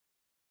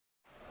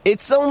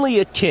It's only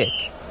a kick.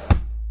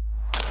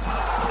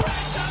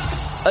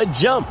 A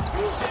jump.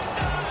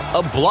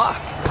 A block.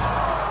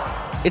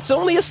 It's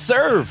only a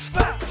serve.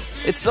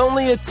 It's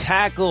only a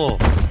tackle.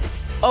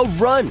 A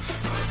run.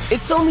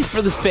 It's only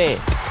for the fans.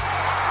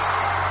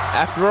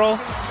 After all,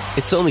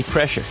 it's only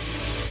pressure.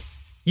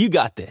 You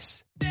got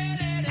this.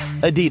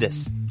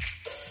 Adidas.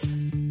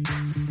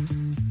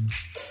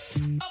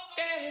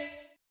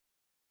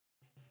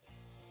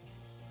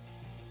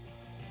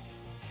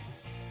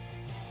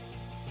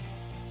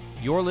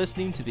 You're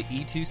listening to the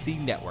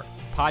E2C Network,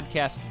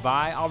 podcast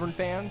by Auburn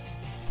fans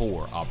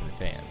for Auburn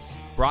fans.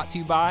 Brought to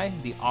you by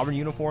the Auburn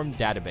Uniform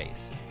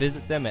Database.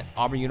 Visit them at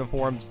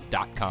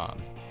auburnuniforms.com.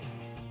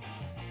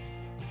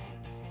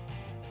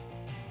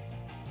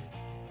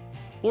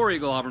 War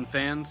Eagle Auburn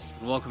fans,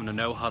 and welcome to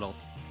No Huddle,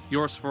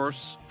 your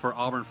source for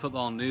Auburn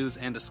football news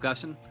and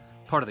discussion,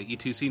 part of the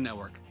E2C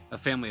Network, a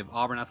family of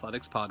Auburn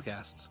athletics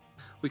podcasts.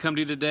 We come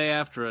to you today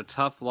after a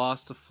tough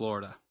loss to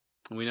Florida,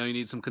 and we know you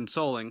need some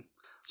consoling.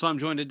 So I'm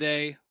joined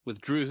today with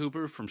Drew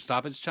Hooper from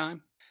Stoppage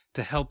Time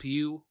to help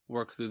you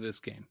work through this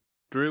game.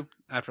 Drew,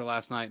 after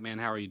last night, man,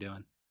 how are you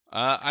doing?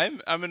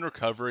 I'm in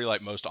recovery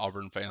like most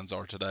Auburn fans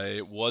are today.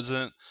 It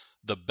wasn't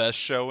the best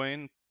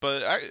showing,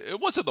 but it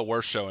wasn't the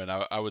worst showing,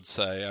 I would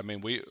say. I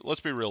mean,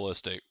 let's be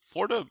realistic.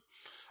 Florida,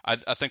 I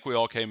think we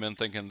all came in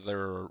thinking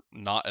they're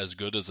not as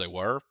good as they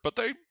were, but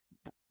they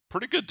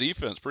pretty good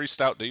defense, pretty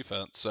stout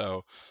defense.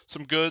 So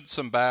some good,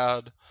 some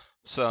bad.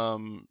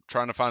 Some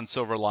trying to find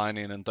silver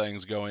lining and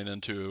things going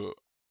into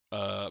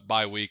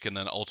bye week, and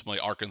then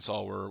ultimately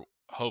Arkansas, where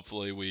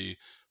hopefully we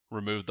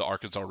removed the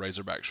Arkansas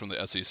Razorbacks from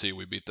the SEC.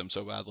 We beat them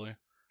so badly.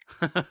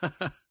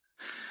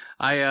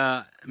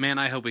 I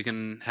hope we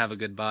can have a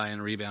good bye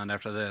and rebound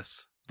after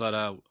this,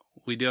 but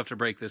we do have to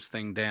break this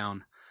thing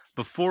down.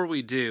 Before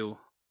we do,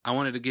 I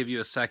wanted to give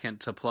you a second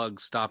to plug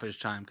Stoppage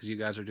Time because you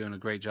guys are doing a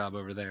great job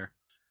over there.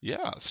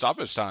 Yeah,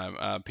 Stoppage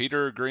Time.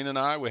 Peter Green and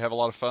I, we have a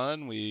lot of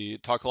fun. We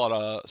talk a lot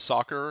of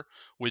soccer.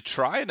 We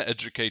try and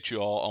educate you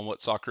all on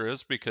what soccer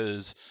is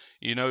because,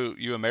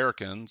 you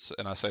Americans,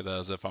 and I say that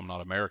as if I'm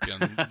not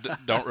American,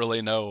 don't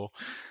really know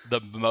the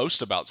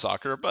most about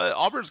soccer. But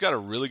Auburn's got a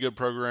really good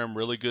program,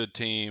 really good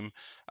team.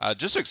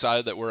 Just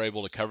excited that we're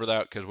able to cover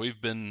that because we've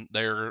been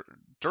there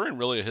during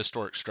really a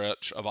historic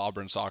stretch of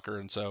Auburn soccer.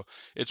 And so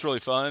it's really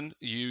fun.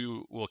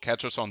 You will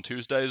catch us on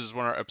Tuesdays is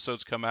when our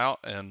episodes come out.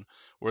 And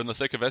we're in the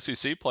thick of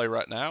SEC play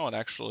right now and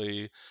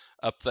actually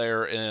up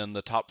there in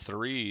the top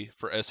 3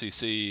 for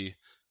SEC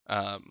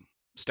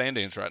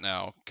standings right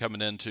now,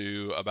 coming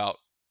into about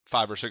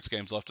 5 or 6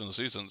 games left in the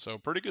season. So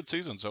pretty good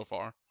season so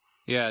far.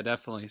 Yeah,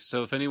 definitely.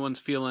 So if anyone's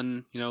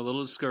feeling, a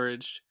little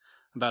discouraged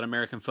about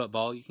American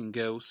football, you can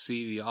go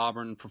see the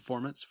Auburn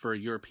performance for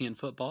European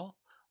football,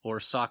 or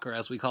soccer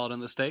as we call it in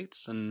the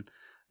States, and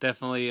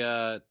definitely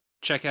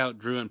check out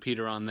Drew and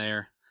Peter on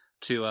there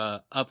to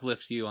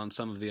uplift you on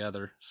some of the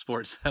other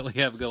sports that we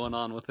have going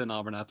on within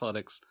Auburn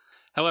athletics.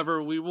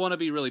 However, we want to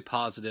be really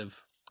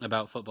positive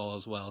about football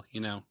as well.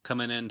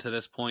 Coming into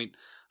this point,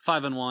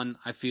 5-1,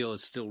 I feel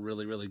is still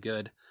really, really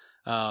good.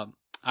 I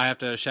have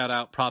to shout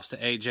out props to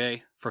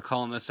AJ for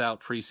calling this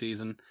out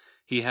preseason.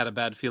 He had a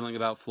bad feeling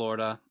about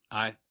Florida.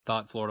 I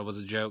thought Florida was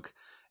a joke.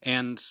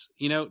 And,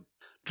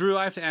 Drew,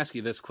 I have to ask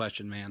you this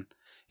question, man.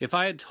 If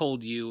I had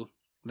told you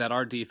that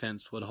our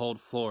defense would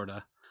hold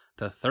Florida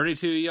to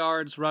 32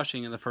 yards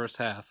rushing in the first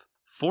half,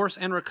 force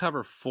and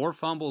recover 4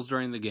 fumbles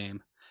during the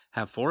game,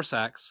 have 4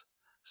 sacks,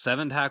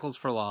 7 tackles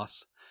for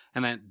loss,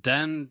 and that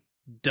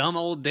dumb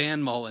old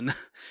Dan Mullen,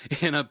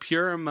 in a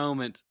pure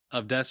moment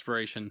of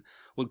desperation,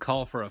 would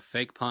call for a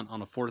fake punt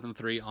on a 4th and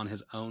 3 on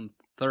his own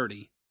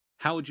 30,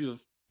 how would you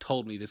have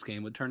told me this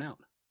game would turn out?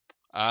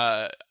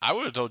 I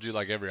would have told you,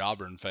 like every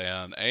Auburn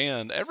fan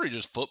and every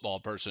just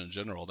football person in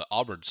general, that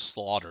Auburn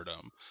slaughtered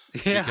them.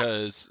 Yeah.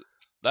 Because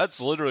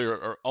that's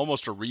literally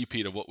almost a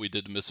repeat of what we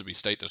did to Mississippi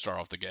State to start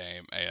off the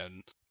game.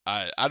 And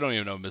I don't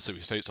even know if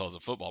Mississippi State still has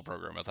a football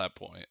program at that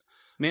point.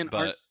 Man,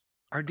 but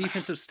our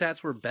defensive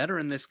stats were better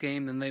in this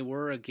game than they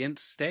were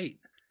against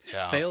State.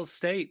 Yeah. Fail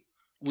State.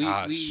 We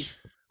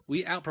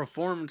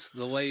outperformed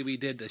the way we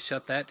did to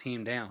shut that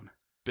team down.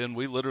 Ben,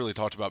 we literally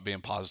talked about being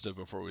positive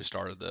before we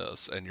started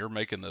this, and you're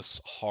making this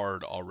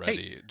hard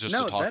already to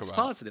talk about. No, that's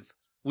positive.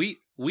 We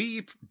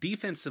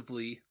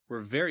defensively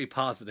were very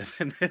positive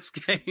in this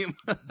game.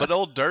 But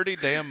old dirty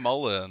Dan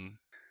Mullen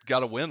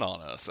got a win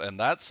on us, and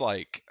that's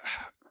like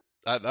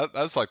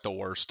the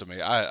worst to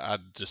me. I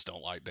just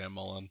don't like Dan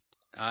Mullen.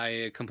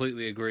 I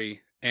completely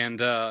agree. And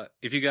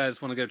if you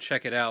guys want to go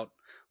check it out,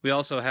 we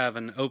also have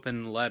an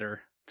open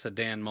letter to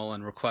Dan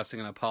Mullen requesting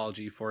an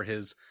apology for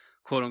his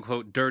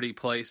quote-unquote dirty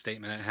play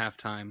statement at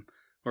halftime,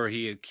 where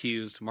he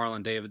accused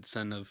Marlon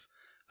Davidson of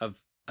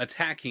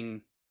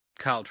attacking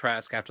Kyle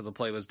Trask after the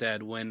play was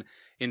dead, when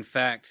in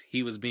fact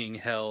he was being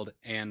held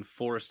and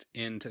forced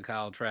into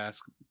Kyle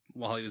Trask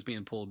while he was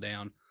being pulled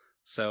down.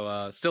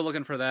 So still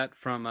looking for that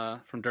from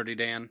Dirty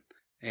Dan,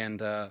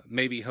 and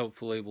maybe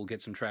hopefully we'll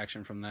get some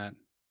traction from that.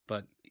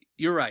 But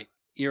you're right.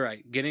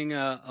 Getting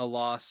a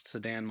loss to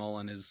Dan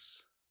Mullen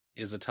is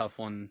a tough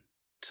one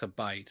to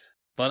bite.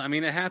 But I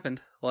mean, it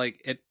happened.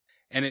 It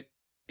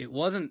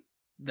wasn't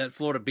that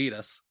Florida beat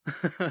us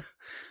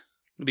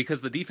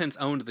because the defense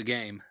owned the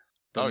game.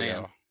 But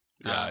man,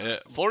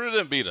 Florida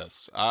didn't beat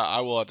us.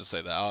 I will have to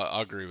say that.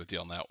 I'll agree with you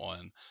on that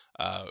one.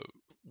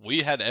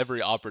 We had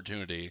every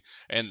opportunity,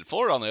 and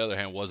Florida, on the other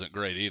hand, wasn't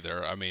great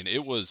either. I mean,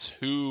 it was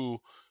who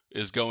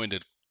is going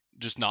to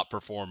just not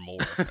perform more,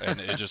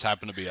 and it just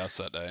happened to be us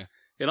that day.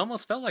 It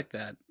almost felt like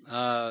that.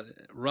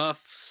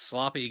 Rough,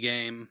 sloppy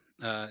game.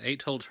 8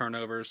 total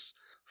turnovers,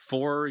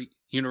 4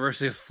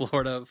 University of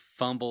Florida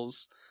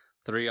fumbles,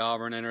 3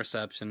 Auburn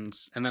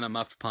interceptions, and then a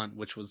muffed punt,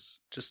 which was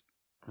just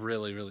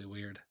really, really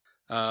weird.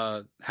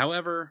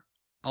 However,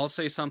 I'll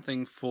say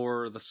something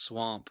for the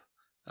Swamp.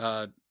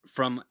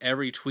 From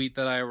every tweet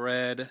that I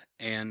read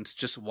and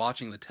just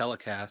watching the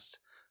telecast,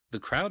 the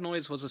crowd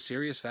noise was a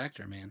serious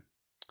factor, man.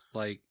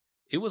 Like,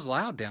 it was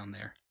loud down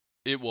there.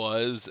 It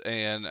was,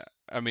 and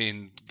I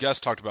mean, Gus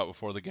talked about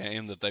before the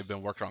game that they've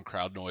been working on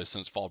crowd noise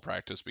since fall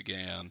practice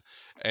began,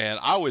 and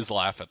I always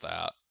laugh at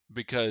that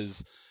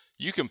because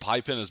you can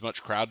pipe in as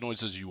much crowd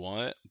noise as you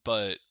want,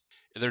 but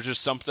there's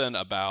just something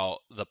about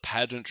the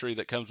pageantry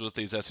that comes with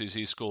these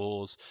SEC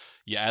schools.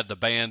 You add the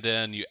band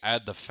in, you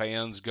add the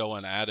fans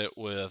going at it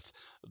with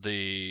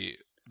the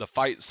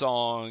fight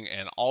song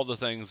and all the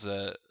things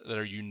that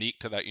are unique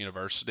to that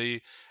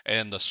university,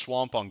 and the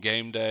Swamp on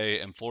game day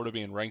and Florida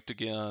being ranked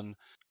again.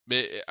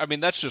 I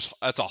mean, that's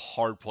a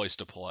hard place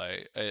to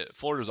play.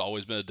 Florida's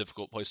always been a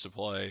difficult place to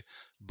play,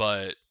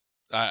 but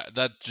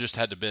that just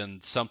had to been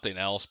something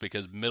else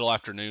because middle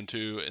afternoon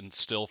too, and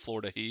still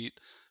Florida heat.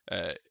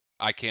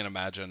 I can't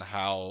imagine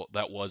how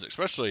that was,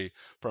 especially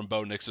from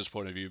Bo Nix's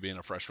point of view, being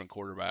a freshman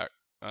quarterback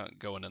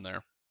going in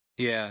there.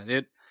 Yeah,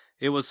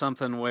 it was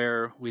something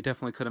where we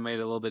definitely could have made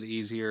it a little bit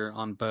easier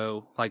on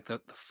Bo. Like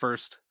the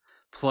first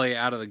play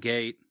out of the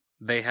gate,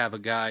 they have a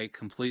guy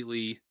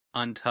completely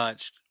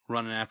untouched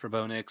running after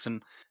Bo Nix,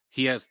 and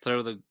he has to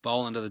throw the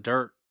ball into the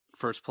dirt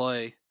first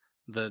play.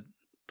 The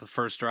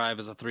first drive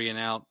is a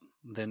 3-and-out.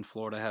 Then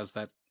Florida has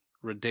that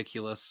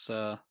ridiculous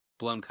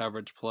blown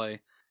coverage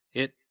play.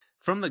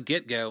 From the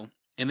get-go,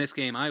 in this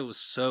game, I was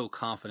so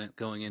confident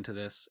going into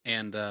this,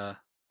 and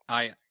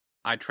I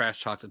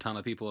trash-talked a ton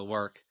of people at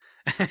work,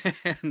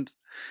 and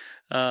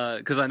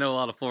because I know a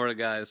lot of Florida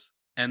guys.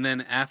 And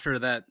then after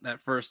that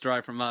first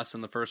drive from us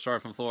and the first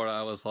drive from Florida,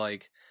 I was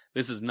like,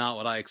 this is not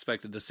what I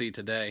expected to see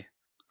today.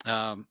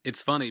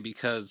 It's funny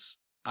because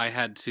I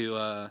had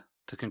to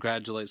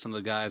congratulate some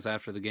of the guys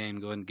after the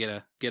game, go and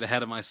get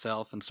ahead of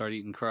myself and start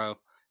eating crow.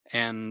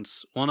 And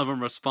one of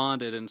them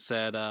responded and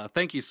said,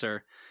 "Thank you,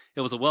 sir.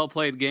 It was a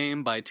well-played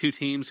game by 2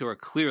 teams who are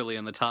clearly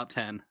in the top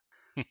 10,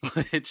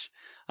 which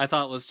I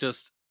thought was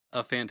just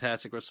a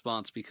fantastic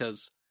response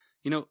because,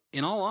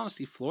 in all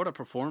honesty, Florida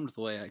performed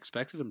the way I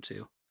expected them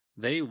to.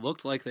 They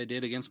looked like they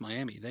did against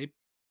Miami.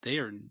 They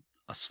are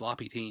a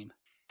sloppy team.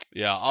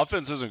 Yeah,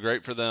 offense isn't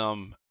great for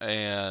them,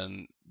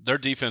 and their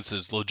defense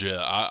is legit.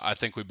 I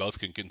think we both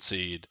can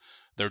concede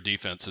their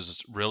defense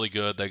is really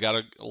good. They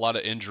got a lot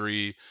of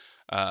injury,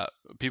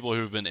 people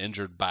who've been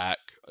injured back,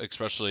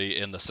 especially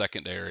in the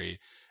secondary,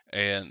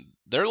 and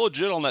they're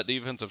legit on that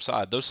defensive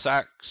side. Those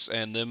sacks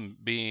and them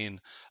being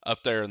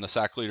up there in the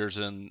sack leaders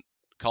in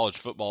college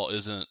football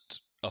isn't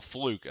a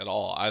fluke at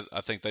all.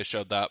 I think they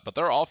showed that, but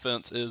their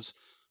offense is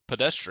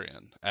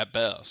pedestrian at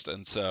best,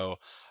 and so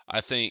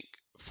I think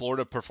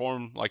Florida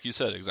performed, like you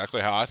said,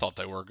 exactly how I thought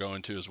they were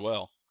going to as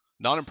well.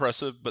 Not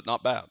impressive, but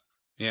not bad.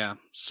 Yeah,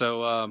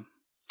 so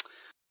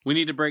we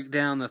need to break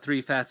down the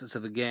 3 facets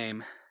of the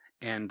game,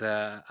 and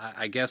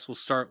I guess we'll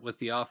start with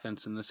the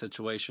offense in this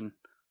situation.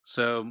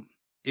 So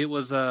it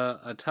was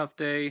a tough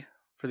day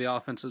for the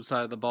offensive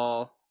side of the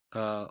ball.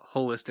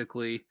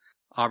 Holistically,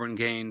 Auburn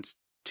gained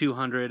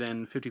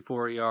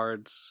 254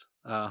 yards,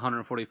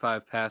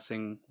 145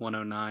 passing,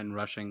 109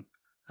 rushing.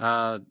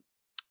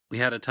 We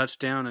had a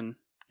touchdown and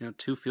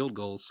 2 field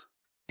goals.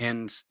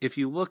 And if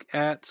you look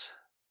at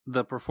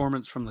the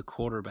performance from the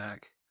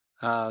quarterback,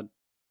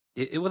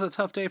 it was a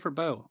tough day for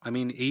Bo. I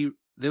mean,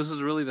 this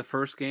was really the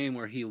first game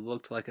where he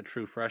looked like a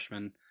true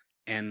freshman,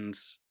 and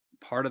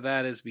part of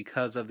that is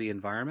because of the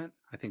environment.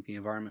 I think the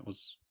environment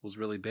was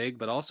really big,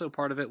 but also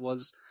part of it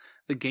was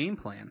the game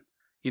plan.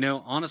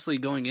 Honestly,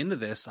 going into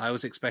this, I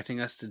was expecting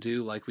us to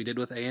do like we did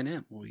with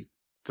A&M. We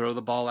throw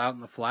the ball out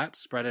in the flats,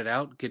 spread it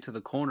out, get to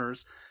the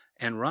corners,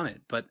 and run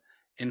it. But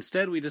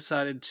instead, we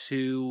decided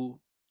to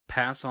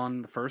pass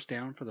on the first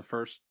down for the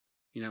first,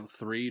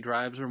 3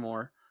 drives or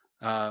more.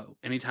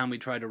 Anytime we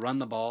tried to run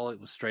the ball,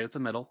 it was straight up the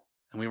middle,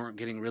 and we weren't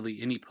getting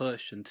really any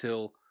push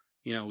until,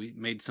 we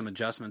made some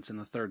adjustments in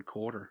the third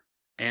quarter.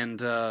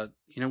 And,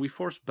 we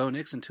forced Bo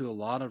Nix into a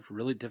lot of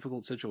really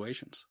difficult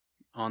situations.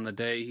 On the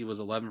day, he was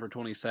 11 for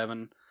 27,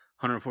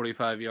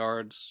 145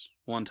 yards,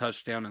 1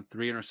 touchdown, and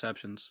 3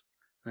 interceptions,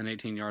 and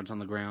 18 yards on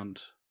the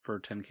ground for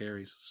 10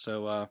 carries.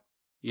 So,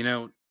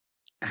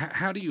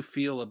 how do you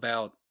feel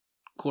about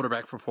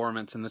quarterback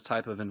performance in this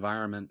type of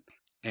environment?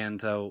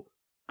 And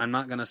I'm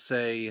not going to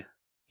say,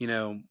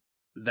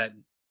 that...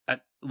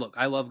 look,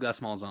 I love Gus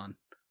Malzahn,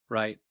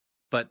 right?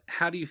 But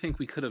how do you think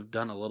we could have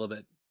done a little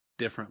bit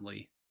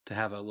differently to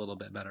have a little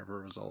bit better of a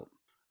result.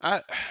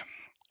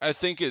 I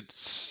think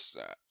it's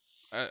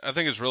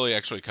really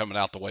actually coming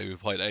out the way we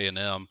played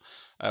A&M.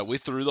 We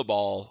threw the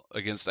ball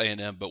against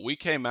A&M, but we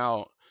came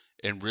out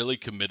and really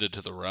committed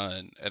to the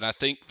run. And I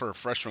think for a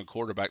freshman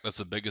quarterback, that's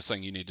the biggest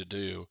thing you need to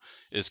do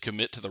is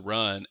commit to the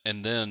run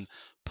and then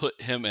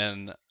put him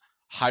in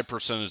high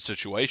percentage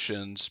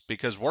situations,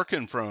 because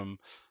working from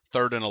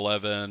 3rd and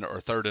 11 or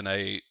 3rd and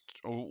 8,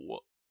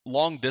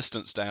 long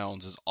distance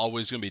downs is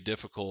always going to be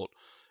difficult,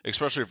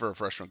 especially for a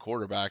freshman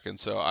quarterback. And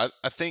so I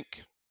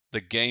think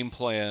the game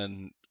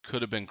plan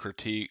could have been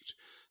critiqued.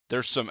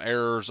 There's some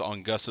errors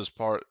on Gus's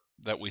part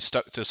that we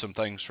stuck to some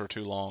things for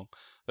too long.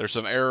 There's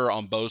some error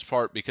on Bo's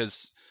part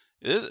because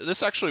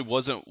this actually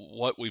wasn't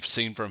what we've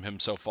seen from him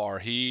so far.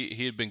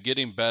 He had been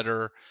getting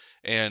better,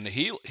 and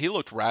he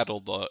looked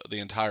rattled the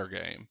entire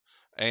game,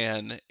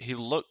 and he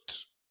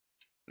looked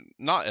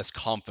not as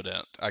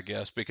confident, I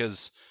guess,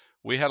 because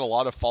we had a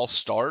lot of false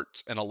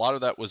starts, and a lot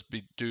of that was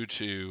due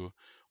to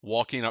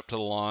walking up to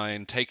the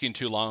line, taking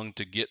too long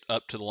to get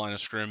up to the line of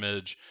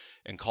scrimmage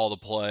and call the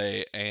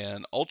play,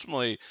 and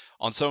ultimately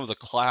on some of the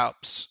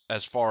claps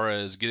as far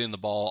as getting the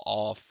ball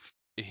off,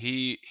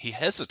 he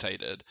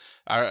hesitated.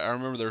 I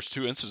remember there's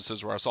 2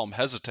 instances where I saw him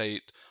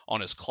hesitate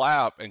on his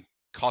clap and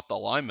caught the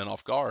lineman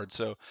off guard.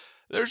 So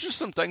there's just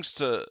some things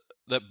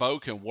that Bo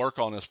can work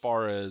on as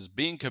far as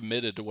being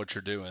committed to what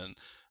you're doing,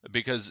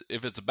 because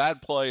if it's a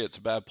bad play, it's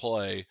a bad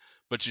play,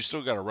 but you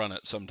still got to run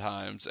it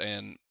sometimes.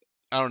 And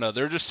I don't know,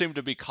 there just seemed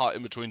to be caught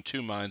in between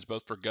two minds,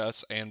 both for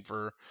Gus and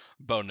for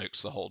Bo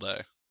Nix the whole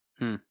day.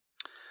 No,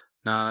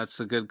 that's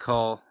a good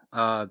call.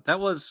 That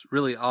was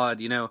really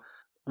odd.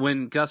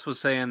 When Gus was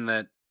saying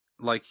that,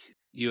 like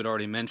you had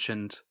already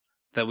mentioned,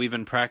 that we've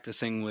been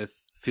practicing with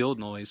field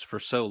noise for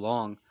so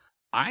long,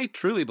 I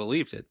truly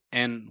believed it.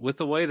 And with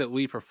the way that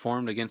we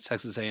performed against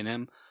Texas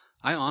A&M,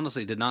 I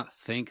honestly did not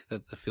think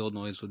that the field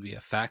noise would be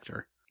a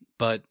factor.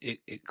 But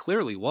it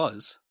clearly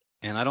was.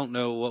 And I don't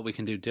know what we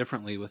can do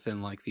differently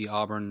within like the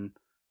Auburn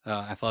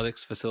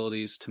athletics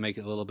facilities to make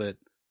it a little bit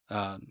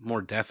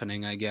more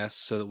deafening, I guess,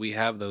 so that we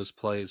have those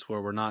plays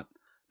where we're not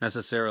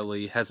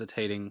necessarily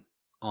hesitating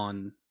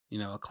on,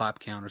 a clap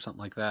count or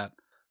something like that.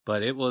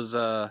 But it was,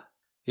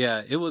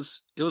 it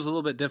was a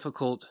little bit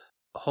difficult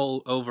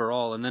whole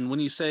overall. And then when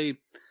you say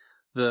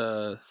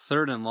the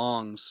 3rd and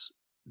longs,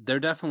 there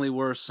definitely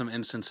were some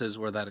instances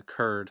where that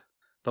occurred.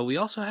 But we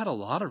also had a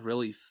lot of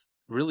really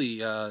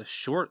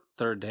short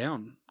 3rd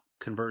down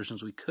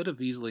conversions we could have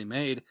easily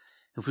made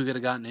if we could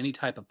have gotten any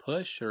type of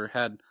push or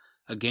had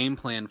a game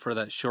plan for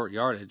that short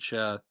yardage.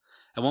 At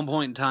one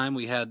point in time,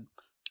 we had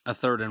a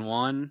 3rd and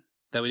 1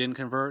 that we didn't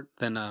convert,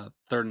 then a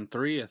 3rd and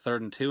 3, a 3rd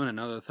and 2, and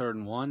another 3rd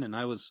and 1. And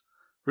I was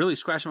really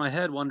scratching my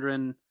head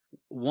wondering,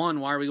 1,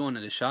 why are we going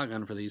into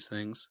shotgun for these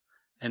things?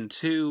 And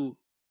 2,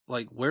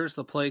 like, where's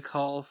the play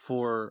call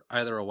for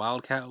either a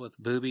wildcat with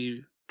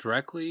Booby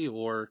directly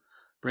or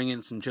bring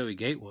in some Joey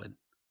Gatewood?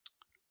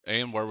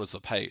 And where was the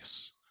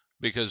pace?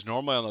 Because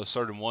normally on those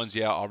 3rd and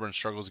 1s, Auburn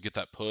struggles to get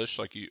that push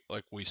like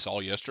we saw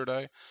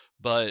yesterday.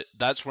 But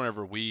that's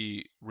whenever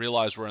we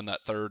realize we're in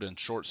that 3rd and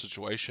short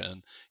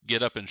situation,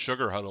 get up in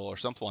sugar huddle or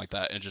something like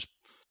that and just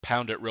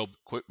pound it real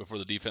quick before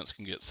the defense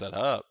can get set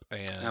up.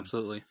 And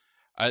absolutely.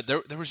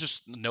 There was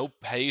just no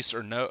pace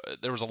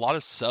there was a lot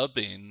of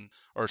subbing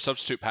or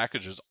substitute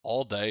packages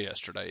all day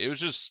yesterday. It was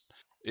just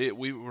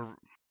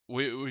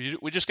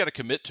we just got to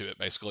commit to it,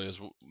 basically,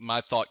 is my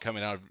thought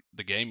coming out of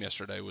the game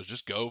yesterday. Was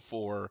just go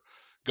for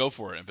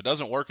it. If it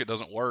doesn't work, it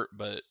doesn't work,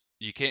 but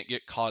you can't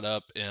get caught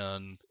up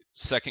in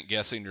second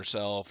guessing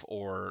yourself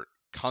or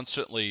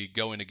constantly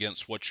going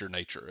against what your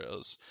nature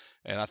is.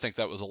 And I think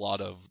that was a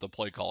lot of the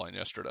play calling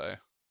yesterday.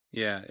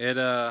 Yeah,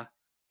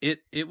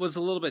 it was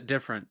a little bit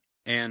different.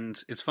 And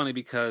it's funny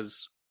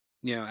because,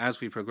 as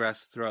we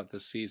progress throughout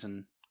this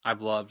season,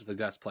 I've loved the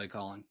Gus play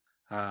calling.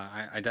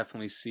 I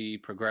definitely see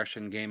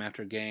progression game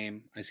after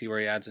game. I see where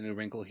he adds a new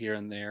wrinkle here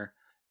and there.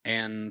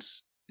 And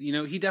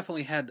he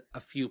definitely had a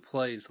few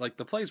plays, like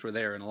the plays were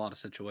there in a lot of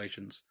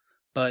situations,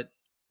 but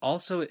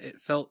also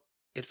it felt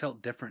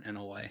different in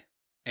a way.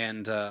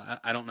 And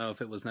I don't know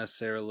if it was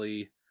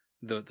necessarily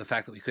the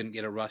fact that we couldn't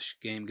get a rush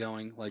game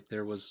going, like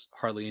there was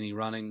hardly any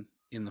running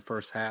in the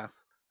first half,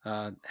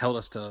 held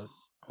us to,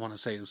 I want to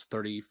say it was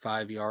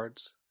 35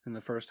 yards in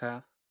the first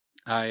half.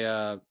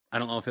 I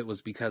don't know if it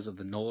was because of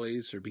the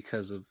noise or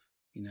because of,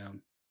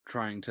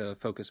 trying to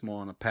focus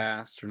more on a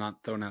pass or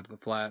not throwing out to the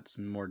flats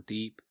and more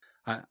deep.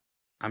 I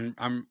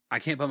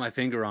can't put my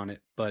finger on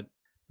it, but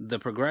the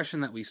progression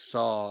that we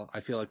saw,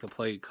 I feel like the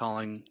play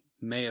calling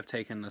may have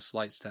taken a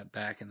slight step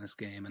back in this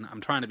game. And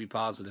I'm trying to be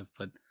positive,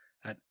 but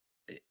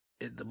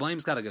the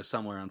blame's got to go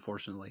somewhere,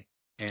 unfortunately.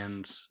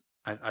 And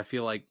I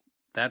feel like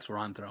that's where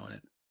I'm throwing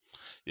it.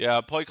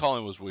 Yeah, play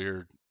calling was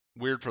weird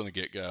from the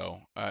get-go.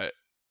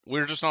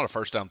 We're just not a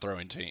first down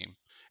throwing team.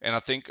 And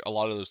I think a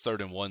lot of those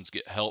 3rd and 1s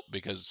get help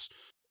because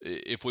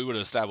if we would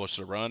have established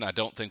a run, I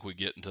don't think we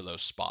get into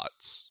those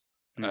spots.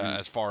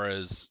 As far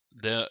as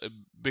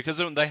because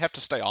they have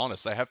to stay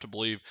honest. They have to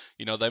believe,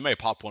 they may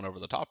pop one over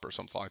the top or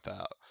something like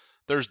that.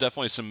 There's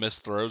definitely some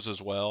missed throws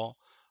as well.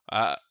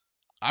 I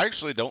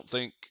actually don't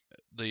think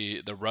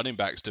the running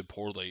backs did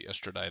poorly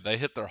yesterday. They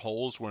hit their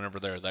holes whenever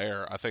they're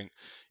there. I think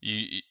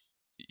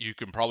you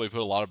can probably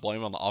put a lot of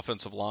blame on the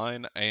offensive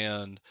line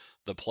and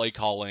the play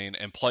calling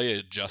and play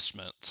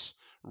adjustments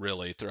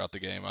really throughout the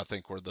game. I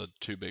think were the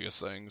two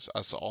biggest things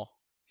I saw.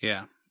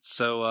 Yeah.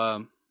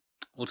 So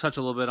we'll touch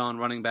a little bit on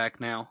running back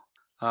now.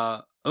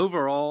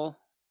 Overall,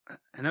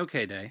 an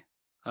okay day.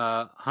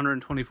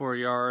 124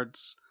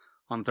 yards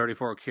on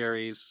 34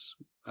 carries,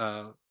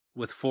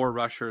 with 4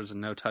 rushers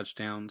and no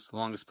touchdowns. The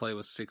longest play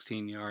was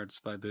 16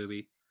 yards by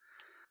Booby.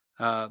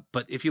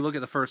 But if you look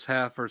at the first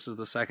half versus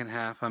the second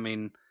half, I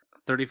mean,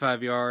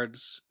 35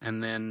 yards,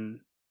 and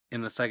then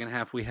in the second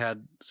half we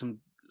had some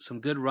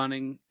good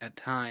running at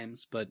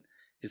times, but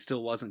it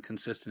still wasn't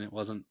consistent. It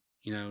wasn't,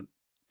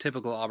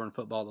 typical Auburn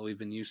football that we've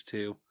been used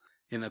to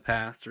in the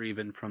past or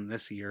even from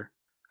this year.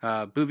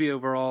 Booby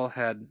overall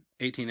had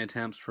 18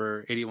 attempts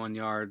for 81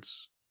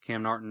 yards.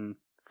 Cam Norton,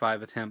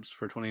 5 attempts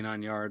for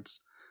 29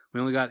 yards. We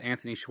only got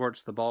Anthony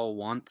Schwartz the ball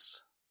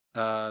once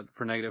for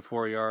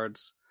 -4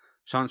 yards.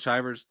 Sean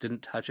Shivers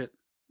didn't touch it,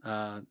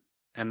 and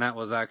that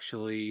was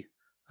actually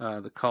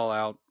the call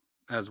out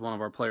as one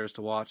of our players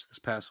to watch this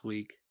past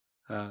week.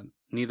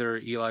 Neither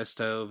Eli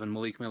Stove and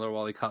Malik Miller,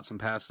 while he caught some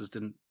passes,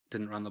 didn't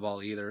run the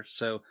ball either.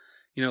 So,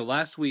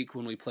 last week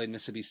when we played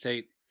Mississippi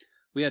State,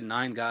 we had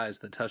 9 guys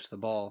that touched the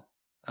ball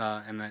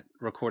and that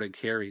recorded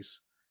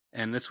carries.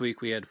 And this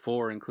week we had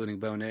 4, including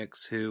Bo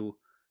Nix, who,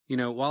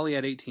 while he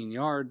had 18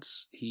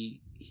 yards,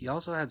 he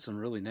also had some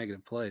really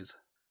negative plays.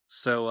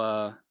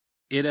 So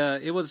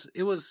it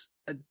was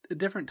a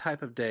different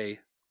type of day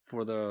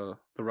for the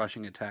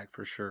rushing attack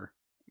for sure.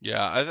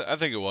 Yeah, I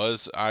think it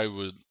was. I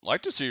would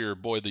like to see your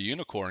boy the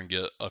Unicorn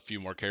get a few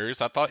more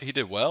carries. I thought he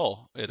did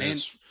well in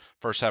his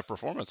first half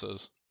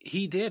performances.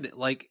 He did.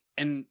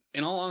 And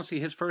in all honesty,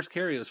 his first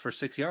carry was for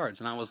 6 yards.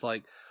 And I was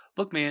like,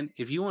 look, man,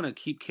 if you want to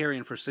keep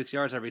carrying for 6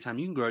 yards every time,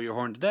 you can grow your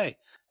horn today.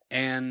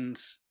 And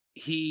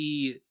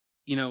he,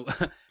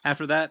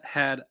 after that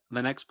had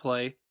the next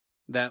play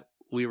that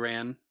we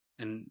ran,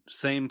 and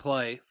same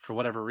play for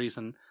whatever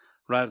reason,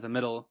 right at the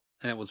middle,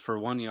 and it was for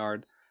 1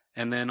 yard.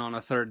 And then on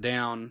a third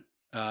down,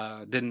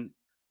 didn't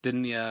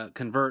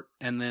convert,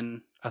 and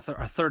then a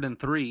 3rd and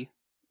 3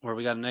 where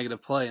we got a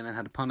negative play and then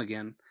had to punt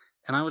again.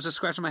 And I was just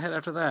scratching my head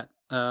after that.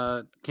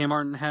 Cam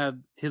Martin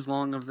had his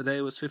long of the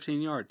day was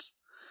 15 yards.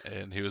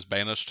 And he was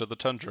banished to the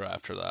tundra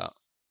after that.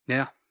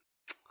 Yeah.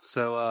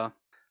 So, I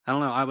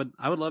don't know.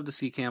 I would love to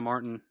see Cam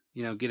Martin,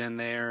 get in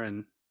there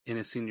and in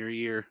his senior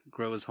year,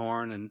 grow his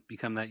horn and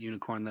become that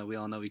unicorn that we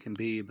all know he can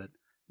be, but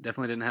it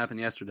definitely didn't happen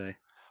yesterday.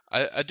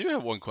 I do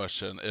have one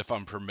question, if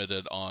I'm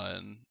permitted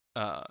on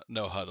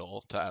No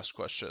Huddle to ask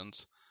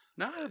questions.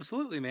 No,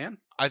 absolutely, man.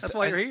 That's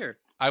why you're here.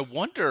 I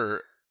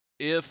wonder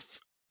if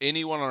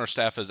anyone on our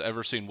staff has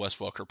ever seen Wes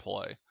Welker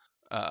play,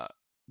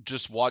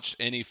 just watched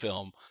any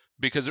film,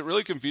 because it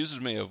really confuses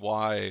me of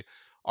why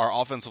our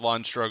offensive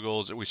line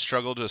struggles. We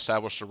struggle to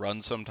establish the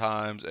run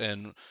sometimes,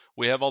 and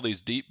we have all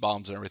these deep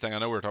bombs and everything. I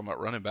know we're talking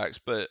about running backs,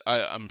 but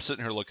I'm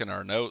sitting here looking at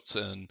our notes,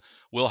 and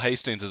Will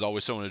Hastings is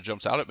always someone who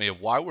jumps out at me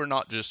of why we're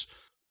not just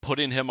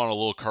putting him on a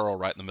little curl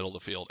right in the middle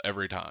of the field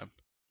every time.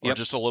 Or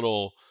just a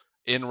little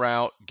in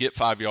route, get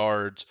 5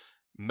 yards,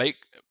 make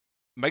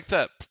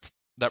that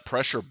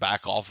pressure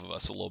back off of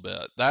us a little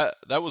bit.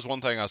 That was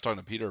one thing I was talking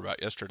to Peter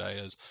about yesterday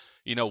is,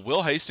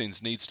 Will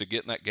Hastings needs to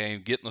get in that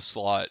game, get in the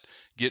slot,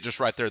 get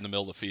just right there in the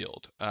middle of the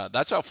field.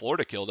 That's how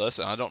Florida killed us,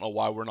 and I don't know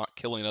why we're not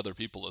killing other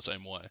people the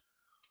same way.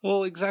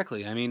 Well,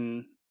 exactly. I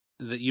mean,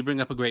 you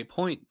bring up a great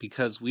point,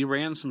 because we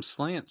ran some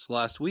slants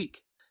last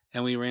week,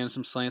 and we ran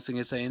some slants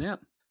against A&M,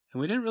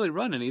 and we didn't really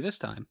run any this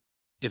time.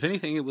 If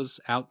anything, it was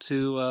out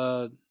to,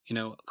 a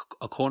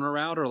corner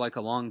route or like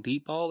a long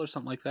deep ball or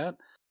something like that.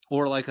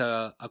 Or like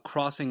a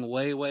crossing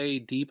way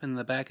deep in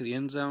the back of the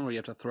end zone where you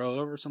have to throw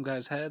over some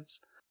guys' heads.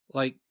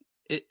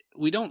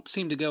 We don't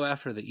seem to go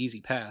after the easy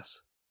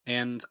pass.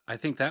 And I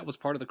think that was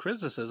part of the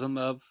criticism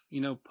of,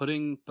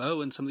 putting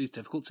Bo in some of these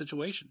difficult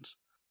situations.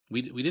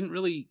 We didn't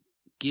really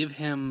give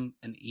him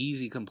an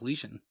easy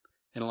completion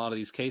in a lot of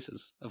these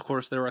cases. Of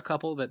course, there were a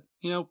couple that,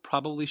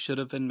 probably should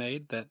have been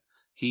made that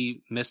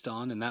he missed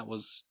on, and that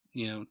was,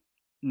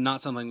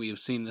 not something we have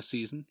seen this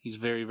season. He's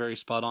very, very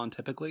spot on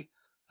typically.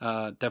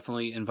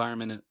 Definitely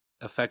environment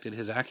affected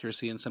his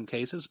accuracy in some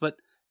cases, but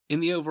in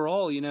the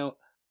overall,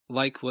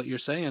 like what you're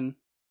saying,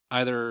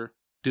 either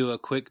do a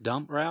quick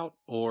dump route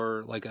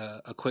or like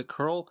a quick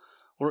curl,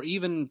 or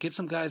even get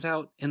some guys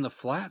out in the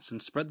flats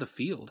and spread the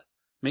field.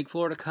 Make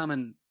Florida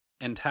come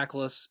and tackle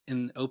us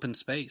in open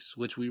space,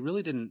 which we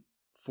really didn't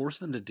force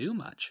them to do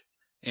much.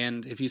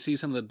 And if you see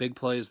some of the big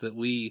plays that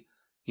we,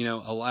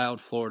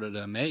 allowed Florida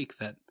to make,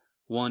 that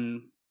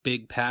one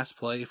big pass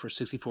play for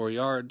 64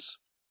 yards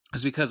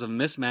is because of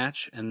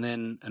mismatch and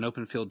then an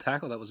open field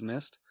tackle that was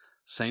missed.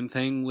 Same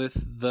thing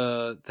with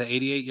the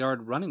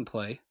 88-yard running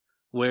play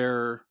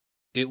where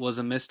it was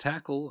a missed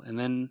tackle and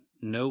then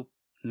no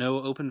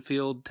open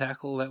field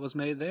tackle that was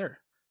made there.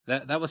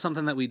 That was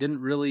something that we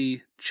didn't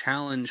really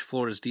challenge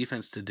Florida's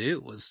defense to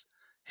do, was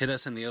hit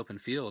us in the open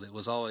field. It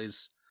was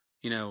always,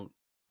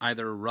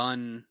 either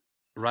run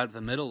right up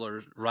the middle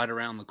or right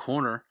around the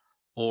corner,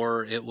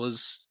 or it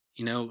was,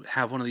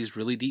 have one of these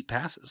really deep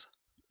passes.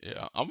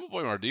 Yeah, I'm going to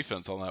blame our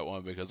defense on that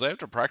one because they have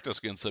to practice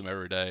against them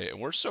every day, and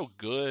we're so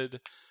good.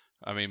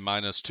 I mean,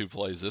 minus 2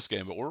 plays this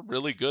game, but we're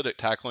really good at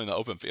tackling the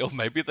open field.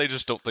 Maybe they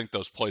just don't think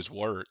those plays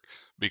work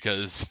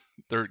because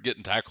they're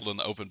getting tackled in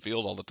the open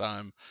field all the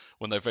time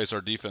when they face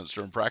our defense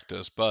during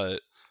practice.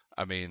 But,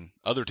 I mean,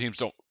 other teams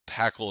don't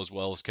tackle as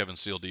well as Kevin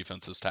Steele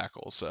defenses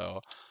tackle.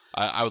 So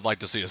I would like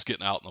to see us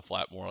getting out in the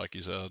flat more, like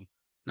you said.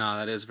 No,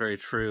 that is very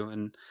true.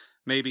 And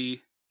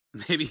maybe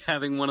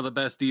having one of the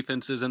best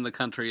defenses in the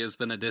country has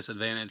been a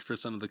disadvantage for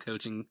some of the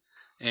coaching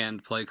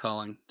and play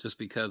calling just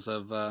because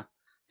of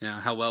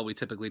how well we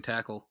typically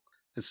tackle.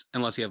 It's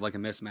unless you have like a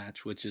mismatch,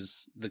 which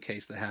is the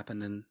case that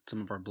happened in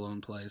some of our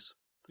blown plays.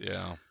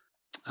 Yeah.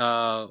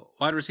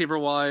 Wide receiver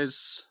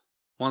wise,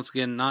 once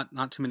again,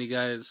 not too many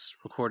guys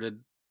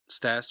recorded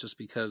stats just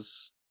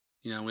because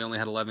we only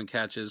had 11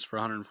 catches for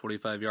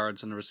 145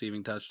 yards and a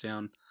receiving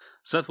touchdown.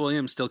 Seth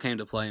Williams still came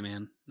to play,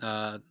 man.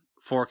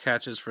 4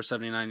 catches for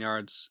 79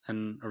 yards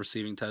and a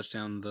receiving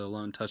touchdown, the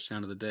lone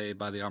touchdown of the day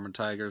by the Auburn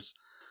Tigers.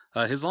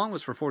 His long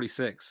was for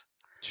 46.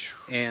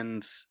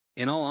 And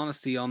in all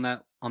honesty, on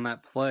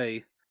that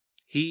play,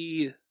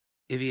 if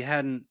he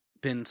hadn't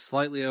been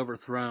slightly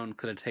overthrown,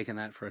 could have taken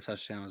that for a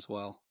touchdown as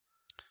well.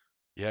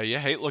 Yeah, you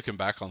hate looking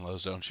back on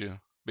those, don't you?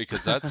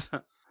 Because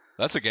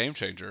that's a game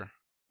changer.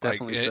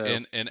 Definitely like,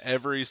 so. In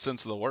every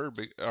sense of the word,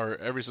 or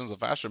every sense of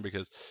fashion,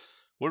 because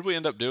what did we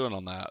end up doing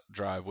on that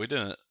drive? We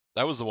didn't.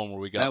 That was the one where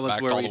we got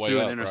backed all the way up. That was where we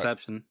threw an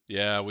interception. Right?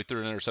 Yeah, we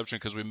threw an interception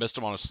because we missed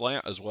him on a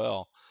slant as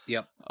well.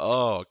 Yep.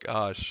 Oh,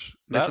 gosh.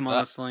 Missed him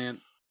on a slant.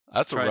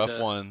 That's a rough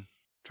one.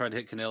 Tried to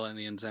hit Canilla in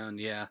the end zone,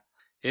 yeah.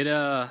 It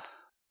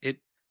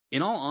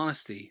in all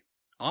honesty,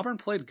 Auburn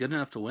played good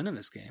enough to win in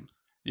this game.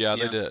 Yeah,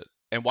 they did.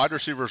 And wide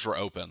receivers were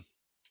open.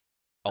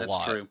 A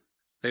lot. That's true.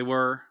 They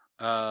were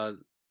a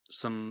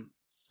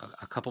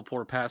couple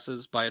poor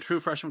passes by a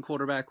true freshman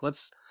quarterback.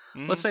 Let's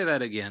say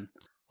that again.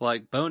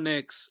 Like, Bo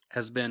Nix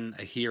has been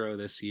a hero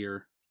this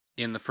year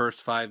in the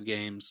first 5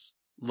 games,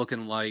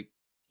 looking like,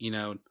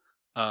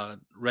 a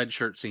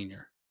redshirt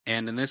senior.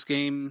 And in this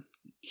game,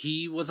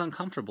 he was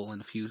uncomfortable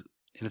in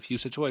a few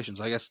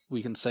situations. I guess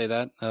we can say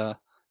that.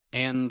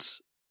 And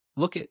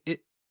look at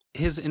it,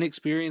 his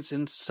inexperience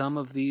in some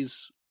of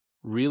these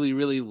really,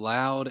 really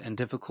loud and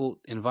difficult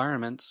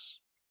environments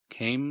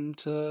came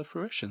to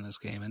fruition this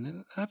game,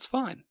 and that's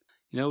fine.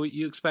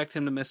 You expect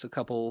him to miss a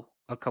couple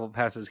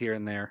passes here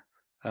and there.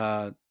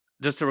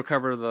 Just to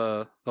recover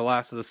the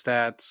last of the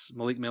stats,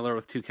 Malik Miller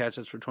with 2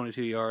 catches for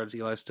 22 yards,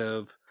 Eli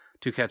Stove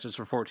 2 catches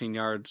for 14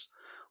 yards.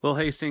 Will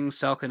Hastings,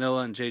 Sal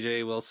Canilla, and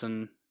J.J.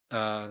 Wilson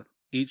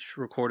each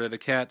recorded a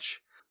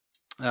catch.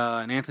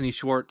 And Anthony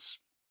Schwartz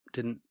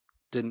didn't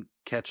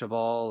catch a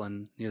ball,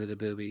 and neither did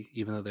Booby,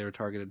 even though they were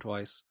targeted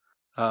twice.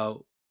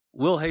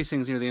 Will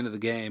Hastings near the end of the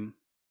game,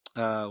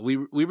 we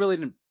really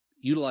didn't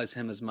utilize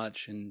him as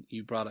much, and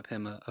you brought up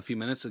him a few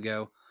minutes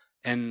ago.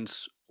 And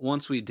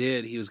once we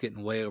did, he was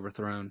getting way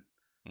overthrown.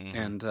 Mm-hmm.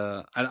 And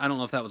I don't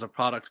know if that was a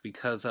product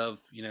because of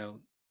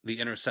the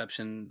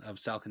interception of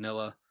Sal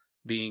Canilla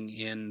being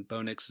in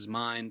Bo Nix's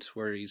mind,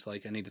 where he's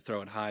like, I need to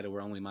throw it high to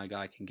where only my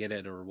guy can get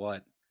it, or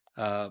what.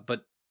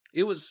 But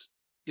it was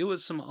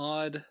just an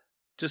odd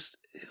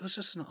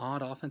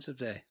offensive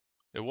day.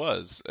 It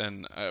was.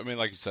 And I mean,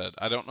 like you said,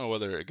 I don't know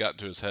whether it got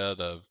to his head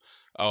of,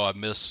 I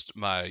missed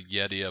my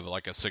Yeti of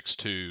like a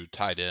 6'2"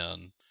 tight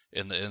end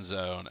in the end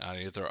zone. I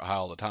need to throw it high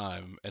all the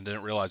time, and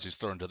didn't realize he's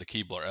throwing to the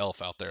Keebler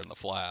elf out there in the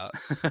flat.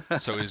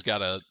 So he's got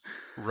to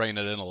rein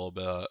it in a little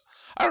bit.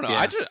 I don't know.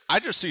 Yeah. I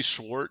just see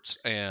Schwartz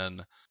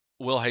and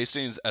Will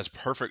Hastings as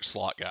perfect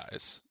slot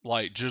guys.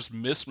 Like, just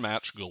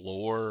mismatch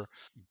galore.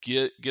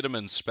 Get them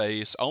in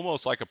space,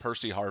 almost like a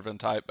Percy Harvin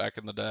type back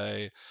in the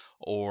day,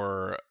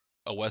 or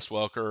a Wes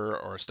Welker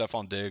or a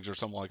Stephon Diggs or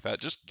something like that.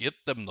 Just get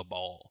them the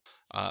ball,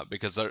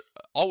 because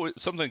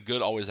something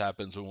good always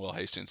happens when Will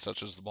Hastings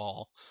touches the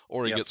ball,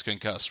 or he gets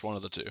concussed. One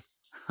of the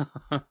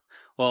two.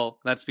 Well,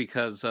 that's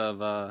because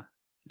of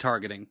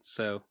targeting.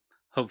 So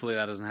hopefully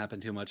that doesn't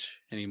happen too much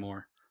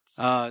anymore.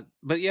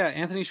 But yeah,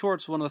 Anthony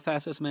Schwartz, one of the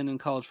fastest men in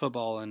college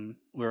football, and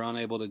we're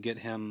unable to get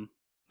him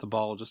the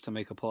ball just to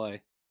make a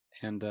play,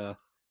 and a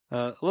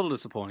little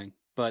disappointing.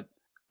 But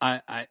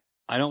I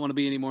don't want to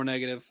be any more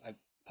negative. I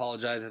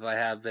apologize if I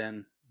have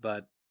been,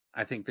 but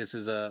I think this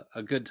is a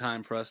good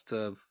time for us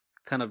to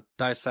kind of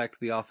dissect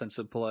the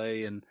offensive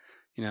play and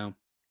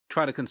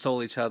try to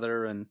console each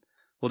other, and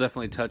we'll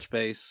definitely touch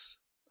base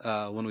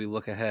when we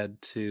look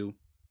ahead to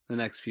the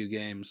next few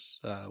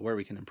games where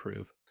we can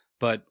improve.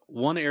 But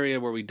one area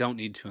where we don't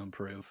need to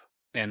improve,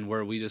 and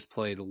where we just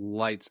played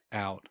lights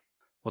out,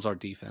 was our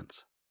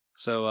defense.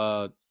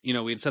 So, we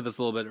had said this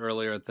a little bit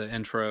earlier at the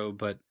intro,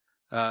 but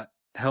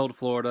held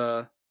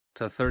Florida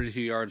to 32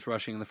 yards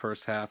rushing in the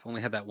first half,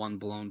 only had that one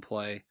blown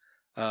play.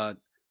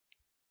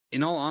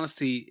 In all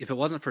honesty, if it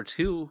wasn't for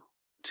two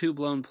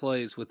blown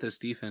plays with this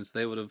defense,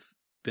 they would have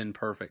been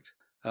perfect.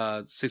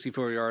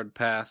 64-yard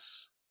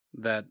pass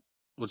that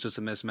was just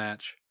a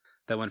mismatch.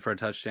 that went for a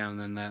touchdown,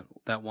 and then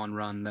that one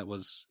run that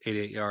was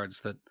 88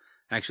 yards that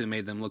actually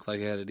made them look like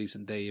they had a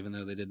decent day, even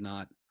though they did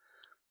not.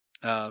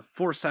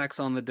 4 sacks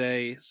on the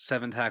day,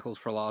 7 tackles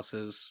for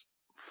losses,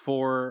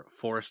 4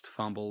 forced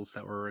fumbles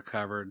that were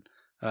recovered,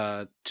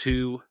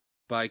 2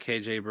 by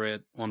KJ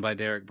Britt, 1 by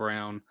Derek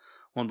Brown,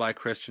 1 by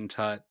Christian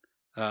Tutt.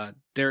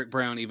 Derek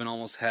Brown even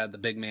almost had the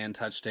big man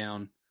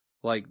touchdown.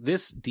 Like,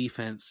 this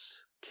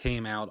defense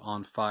came out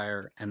on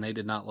fire, and they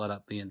did not let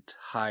up the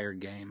entire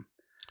game.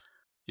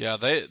 Yeah,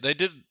 they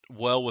did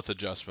well with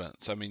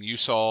adjustments. I mean, you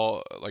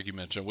saw, like you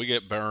mentioned, we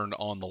get burned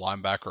on the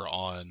linebacker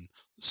on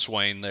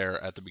Swain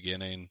there at the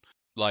beginning.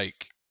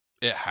 Like,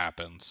 it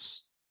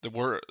happens.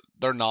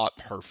 They're not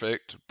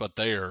perfect, but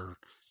they are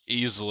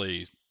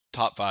easily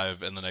top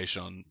 5 in the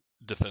nation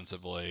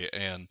defensively,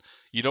 and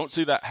you don't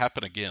see that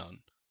happen again.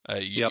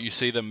 You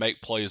see them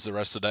make plays the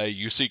rest of the day.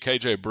 You see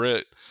KJ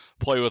Britt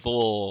play with a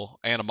little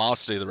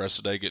animosity the rest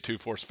of the day, get 2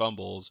 forced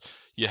fumbles.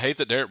 You hate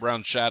that Derek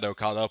Brown's shadow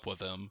caught up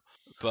with him,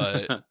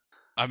 but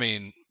I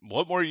mean,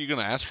 what more are you going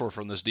to ask for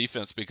from this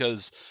defense?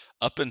 Because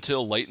up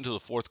until late into the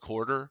fourth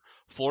quarter,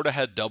 Florida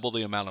had double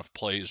the amount of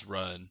plays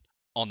run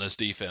on this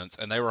defense,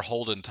 and they were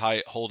holding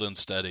tight, holding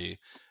steady.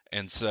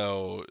 And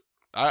so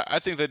I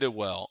think they did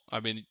well.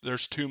 I mean,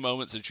 there's 2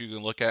 moments that you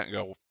can look at and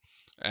go,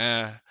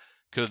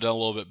 could have done a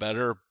little bit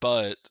better,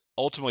 but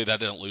ultimately that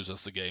didn't lose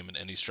us the game in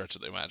any stretch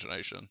of the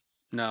imagination.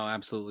 No,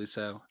 absolutely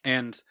so.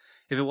 And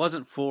if it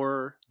wasn't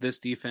for this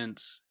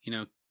defense,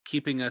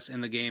 keeping us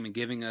in the game and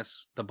giving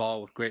us the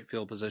ball with great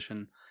field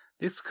position,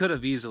 this could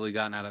have easily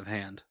gotten out of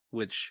hand,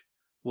 which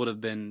would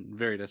have been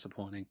very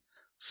disappointing.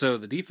 So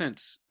the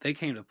defense, they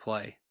came to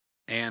play.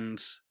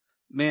 And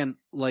man,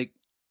 like,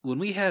 when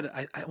we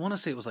had, I want to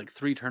say it was like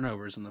 3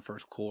 turnovers in the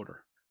first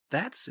quarter.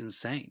 That's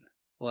insane.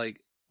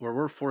 Like, where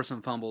we're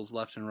forcing fumbles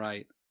left and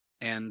right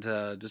and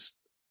just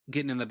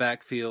getting in the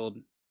backfield.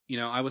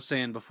 I was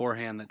saying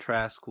beforehand that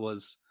Trask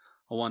was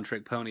a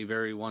one-trick pony,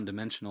 very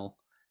one-dimensional,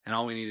 and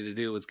all we needed to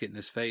do was get in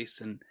his face.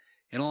 And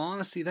in all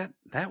honesty,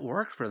 that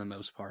worked for the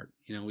most part.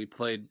 We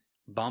played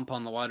bump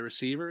on the wide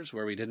receivers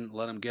where we didn't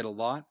let them get a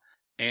lot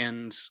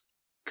and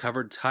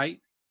covered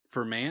tight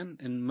for man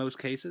in most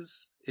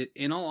cases.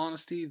 In all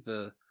honesty,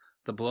 the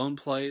blown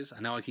plays, I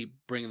know I keep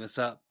bringing this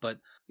up, but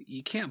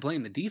you can't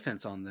blame the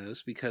defense on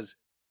those, because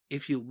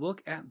if you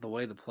look at the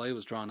way the play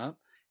was drawn up,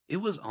 it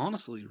was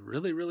honestly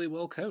really, really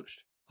well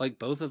coached. Like,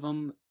 both of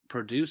them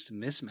produced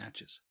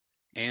mismatches.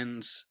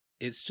 And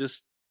it's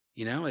just,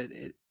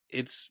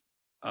 it's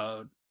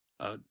a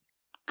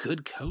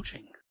good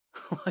coaching.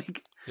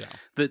 Like, yeah,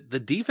 the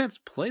defense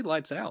played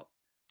lights out.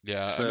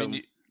 Yeah, So, I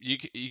mean,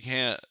 you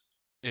can't.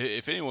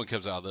 If anyone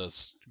comes out of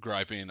this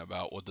griping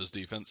about what this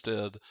defense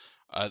did,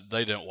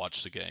 they didn't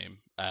watch the game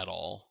at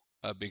all,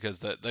 because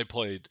they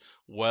played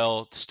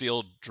well.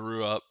 Steele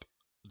drew up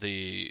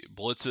the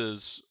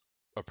blitzes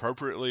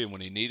appropriately and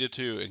when he needed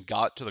to, and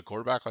got to the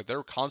quarterback. Like, they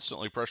were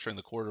constantly pressuring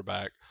the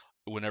quarterback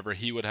whenever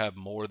he would have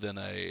more than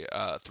a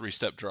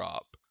 3-step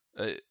drop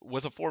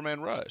with a 4-man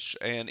rush.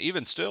 And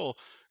even still,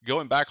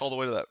 going back all the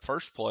way to that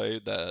first play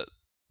that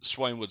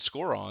Swain would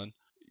score on,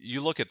 you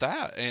look at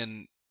that,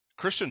 and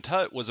Christian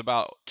Tutt was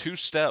about 2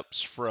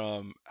 steps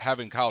from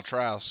having Kyle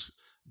Trask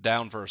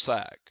down for a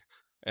sack.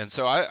 And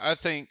so I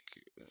think,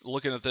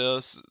 looking at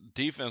this,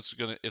 defense is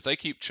going to, if they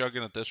keep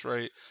chugging at this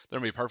rate, they're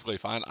going to be perfectly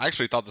fine. I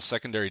actually thought the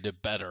secondary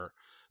did better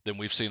than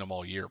we've seen them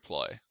all year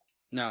play.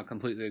 No, I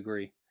completely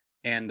agree.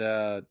 And,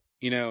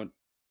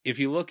 if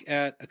you look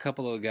at a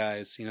couple of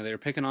guys, they were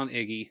picking on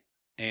Iggy,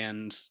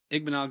 and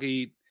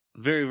Igbenoghy,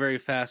 very, very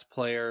fast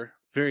player,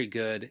 very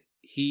good.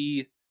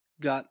 He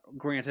got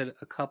granted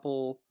a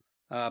couple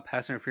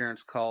pass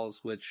interference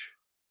calls, which,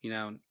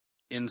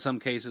 in some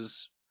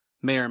cases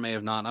may or may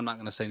have not. I'm not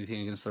going to say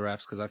anything against the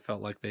refs because I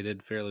felt like they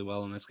did fairly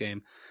well in this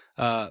game.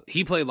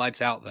 He played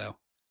lights out, though.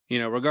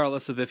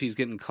 Regardless of if he's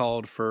getting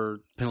called for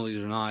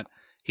penalties or not,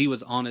 he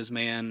was on his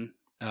man,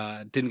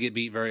 didn't get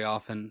beat very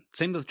often.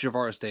 Same with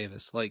Javaris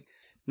Davis. Like,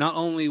 not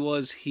only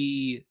was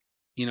he,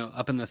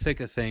 up in the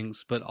thick of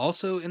things, but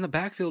also in the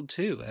backfield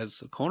too,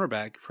 as a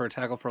cornerback for a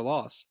tackle for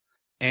loss.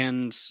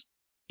 And,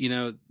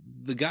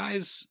 the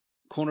guys,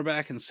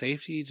 cornerback and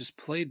safety, just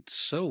played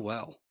so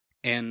well.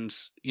 And,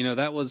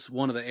 that was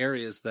one of the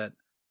areas that,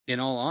 in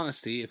all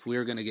honesty, if we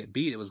were going to get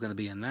beat, it was going to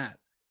be in that.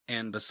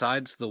 And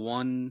besides the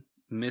one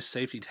missed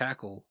safety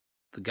tackle,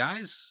 the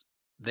guys,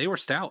 they were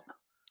stout.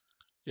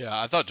 Yeah,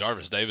 I thought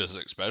Jarvis Davis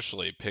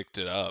especially picked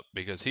it up,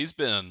 because he's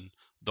been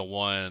the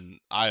one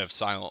I have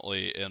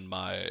silently in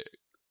my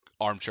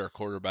armchair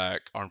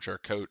quarterback, armchair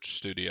coach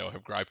studio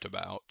have griped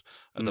about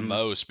the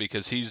most,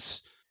 because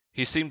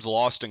he seems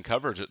lost in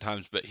coverage at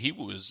times, but he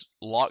was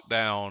locked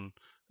down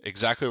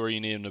exactly where you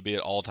need him to be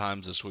at all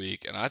times this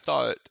week. And I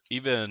thought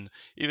even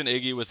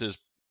Iggy with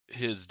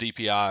his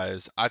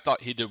DPIs, I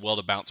thought he did well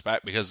to bounce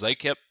back, because they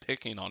kept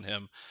picking on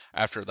him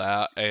after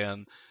that.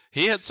 And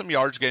he had some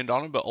yards gained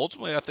on him, but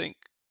ultimately I think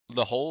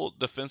the whole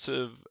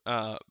defensive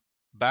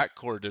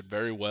backcourt did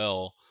very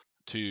well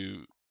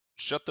to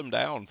shut them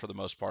down for the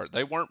most part.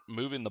 They weren't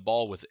moving the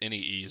ball with any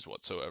ease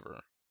whatsoever.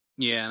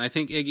 Yeah, and I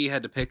think Iggy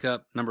had to pick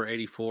up number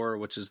 84,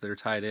 which is their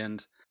tight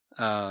end,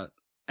 at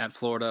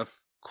Florida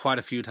quite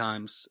a few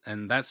times,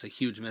 and that's a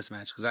huge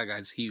mismatch because that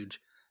guy's huge,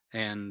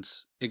 and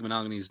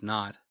Igbenogany's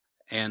not.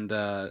 And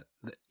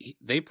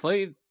they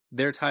play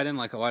their tight end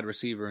like a wide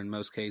receiver in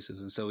most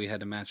cases, and so we had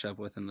to match up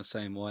with him the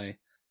same way.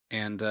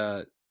 And,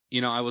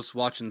 I was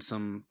watching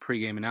some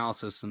pregame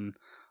analysis, and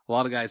a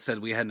lot of guys said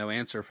we had no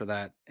answer for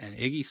that, and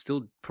Iggy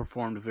still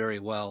performed very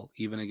well,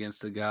 even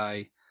against a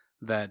guy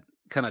that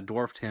kind of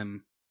dwarfed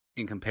him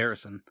in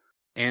comparison.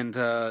 And,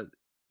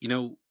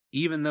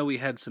 even though we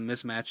had some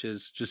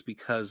mismatches just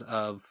because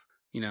of,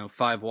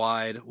 5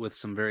 wide with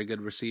some very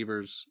good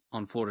receivers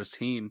on Florida's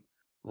team,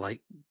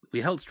 like,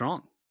 we held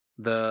strong.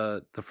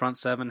 The front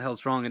seven held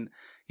strong. And,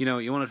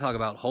 you want to talk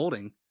about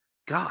holding.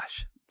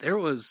 Gosh, there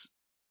was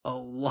a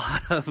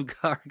lot of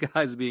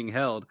guys being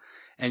held,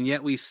 and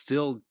yet we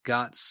still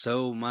got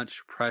so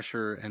much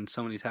pressure and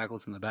so many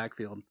tackles in the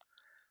backfield.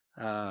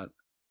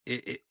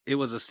 It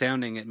was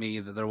astounding at me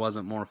that there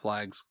wasn't more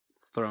flags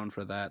thrown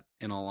for that,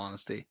 in all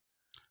honesty.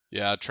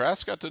 Yeah,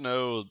 Trask got to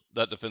know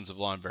that defensive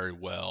line very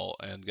well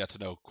and got to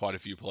know quite a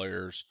few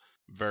players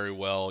very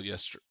well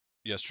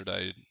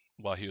yesterday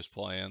while he was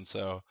playing.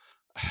 So,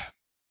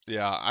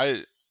 yeah,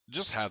 I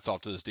just hats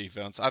off to this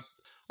defense. I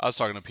was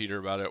talking to Peter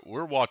about it.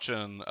 We're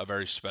watching a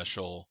very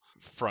special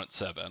front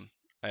seven,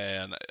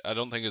 and I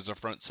don't think it's a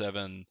front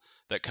seven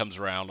that comes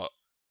around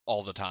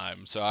all the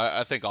time. So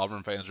I think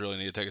Auburn fans really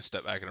need to take a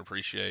step back and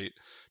appreciate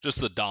just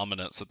the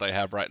dominance that they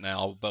have right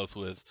now, both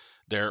with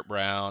Derek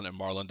Brown and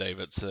Marlon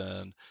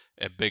Davidson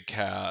and Big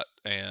Cat,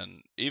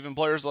 and even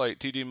players like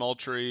TD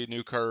Moultrie,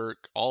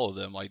 Newkirk, all of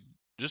them, like,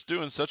 just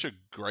doing such a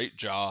great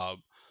job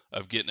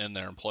of getting in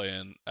there and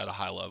playing at a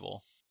high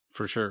level.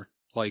 For sure.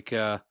 Like,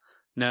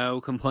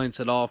 no complaints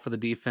at all for the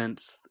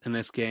defense in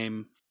this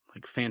game.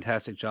 Like,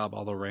 fantastic job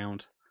all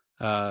around.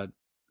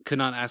 Could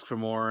not ask for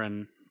more,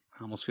 and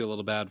I almost feel a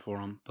little bad for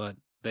them, but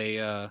they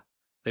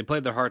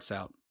played their hearts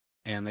out,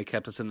 and they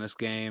kept us in this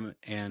game,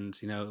 and,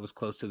 it was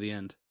close to the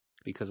end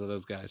because of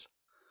those guys.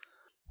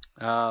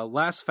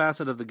 Last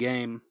facet of the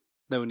game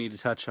that we need to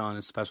touch on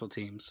is special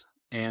teams.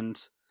 And,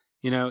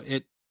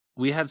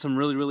 we had some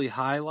really, really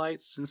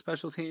highlights in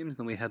special teams,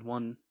 then we had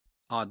one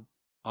odd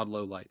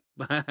low light.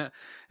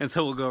 And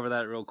so we'll go over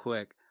that real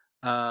quick.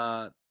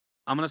 I'm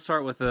going to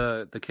start with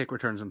the kick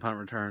returns and punt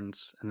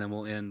returns, and then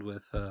we'll end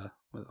with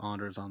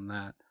Anders on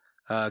that.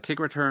 Kick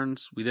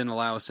returns, we didn't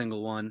allow a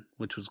single one,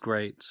 which was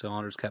great. So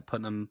Anders kept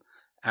putting them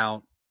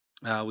out.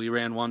 We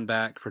ran one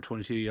back for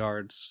 22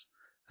 yards.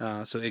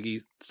 So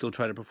Iggy still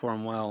tried to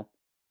perform well.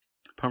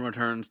 Punt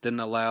returns, didn't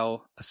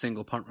allow a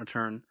single punt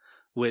return,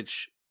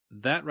 which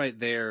that right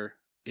there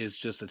is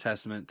just a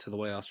testament to the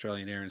way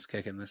Australian Aaron's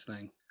kicking this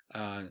thing.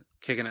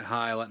 Kicking it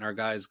high, letting our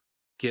guys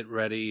get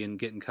ready and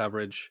get in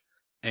coverage.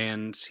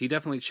 And he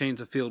definitely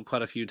changed the field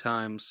quite a few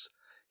times.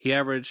 He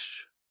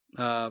averaged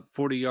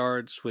 40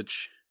 yards,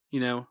 which,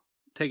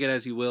 take it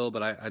as you will,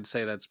 but I'd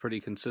say that's pretty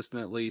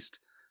consistent at least.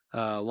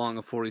 Long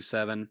of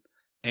 47,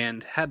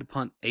 and had to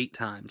punt 8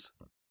 times.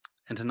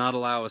 And to not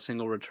allow a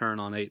single return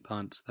on 8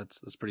 punts,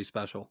 that's pretty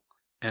special.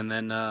 And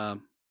then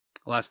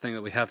last thing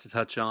that we have to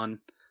touch on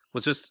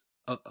was just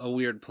a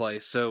weird play.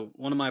 So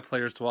one of my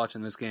players to watch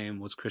in this game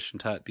was Christian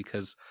Tutt,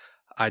 because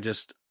I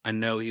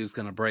know he was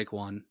going to break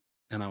one,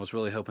 and I was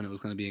really hoping it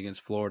was going to be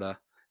against Florida.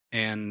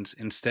 And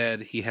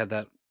instead, he had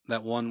that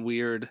one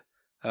weird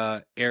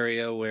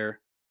area where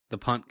the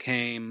punt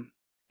came,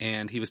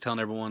 and he was telling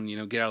everyone,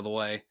 get out of the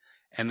way,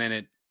 and then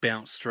it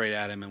bounced straight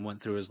at him and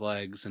went through his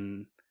legs,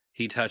 and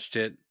he touched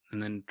it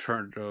and then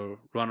turned to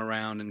run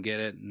around and get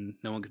it, and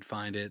no one could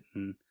find it,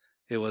 and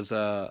it was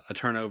a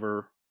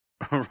turnover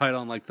right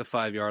on like the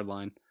 5-yard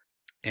line.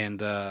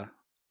 And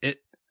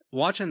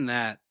watching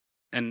that,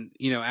 and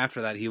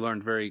after that he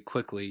learned very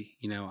quickly,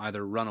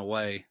 either run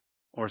away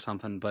or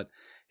something, but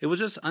it was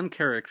just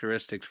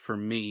uncharacteristic for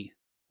me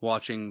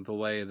watching the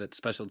way that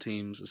special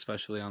teams,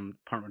 especially on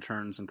punt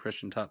returns, and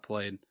Christian Tutt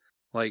played.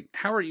 Like,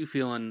 how are you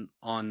feeling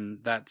on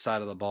that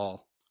side of the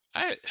ball?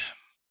 I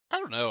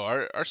don't know.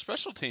 Our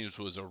special teams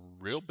was a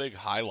real big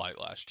highlight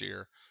last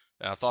year.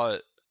 And I thought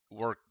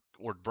we're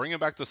bringing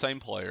back the same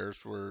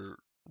players. We're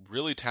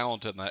really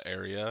talented in that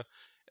area.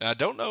 And I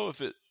don't know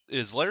if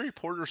is Larry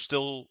Porter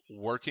still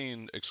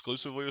working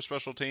exclusively with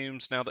special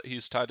teams now that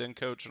he's tight end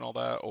coach and all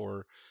that,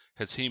 or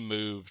has he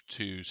moved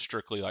to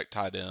strictly like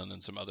tight end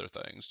and some other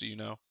things? Do you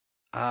know?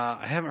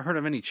 I haven't heard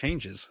of any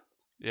changes.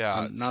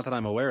 Yeah, not that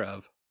I'm aware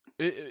of.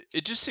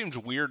 It just seems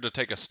weird to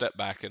take a step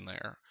back in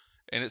there.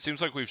 And it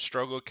seems like we've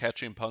struggled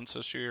catching punts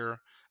this year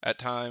at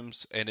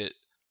times, and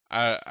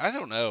I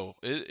don't know.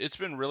 It's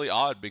been really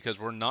odd because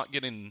we're not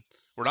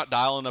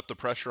dialing up the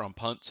pressure on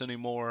punts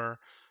anymore,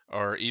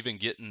 or even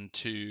getting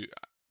to.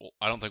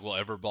 I don't think we'll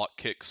ever block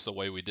kicks the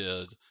way we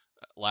did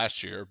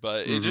last year,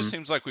 but it just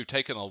seems like we've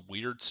taken a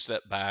weird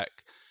step back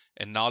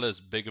and not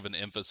as big of an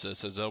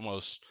emphasis as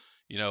almost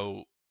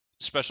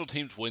special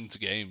teams wins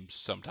games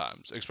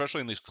sometimes,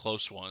 especially in these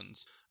close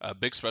ones.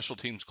 Big special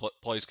teams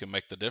plays can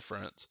make the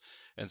difference.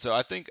 And so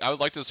I think I would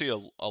like to see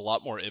a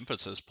lot more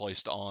emphasis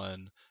placed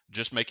on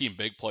just making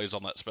big plays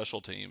on that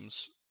special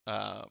teams.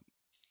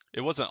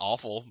 It wasn't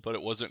awful, but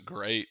it wasn't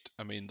great.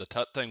 I mean, the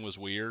Tut thing was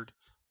weird.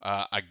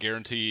 I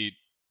guarantee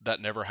that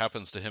never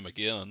happens to him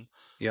again.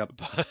 Yep.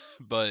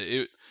 But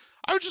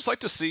I would just like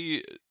to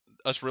see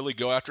us really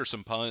go after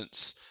some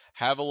punts,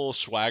 have a little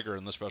swagger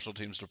in the special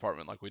teams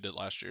department like we did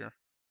last year.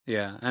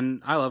 Yeah,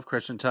 and I love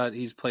Christian Tutt.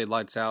 He's played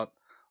lights out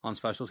on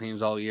special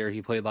teams all year.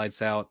 He played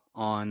lights out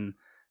on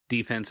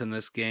defense in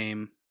this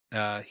game.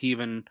 He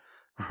even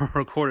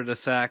recorded a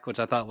sack, which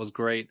I thought was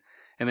great.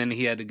 And then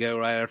he had to go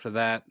right after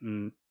that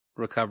and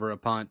recover a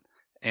punt.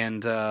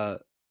 And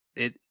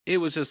it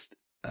was just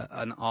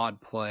an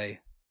odd play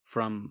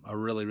from a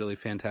really, really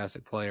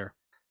fantastic player.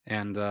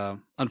 And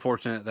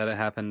unfortunate that it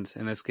happened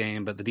in this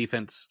game, but the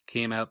defense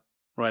came up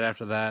right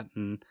after that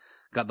and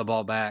got the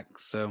ball back.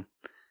 So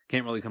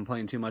can't really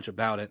complain too much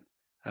about it,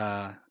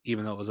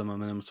 even though it was a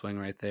momentum swing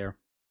right there.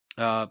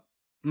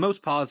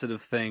 Most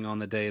positive thing on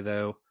the day,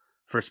 though,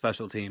 for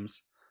special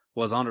teams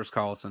was Anders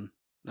Carlson.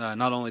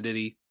 Not only did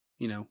he,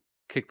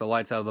 kick the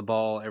lights out of the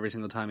ball every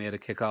single time he had a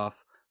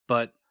kickoff,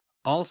 but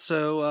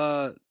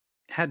also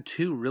had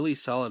 2 really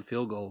solid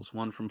field goals,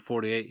 one from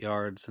 48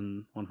 yards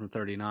and one from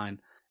 39.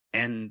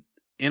 And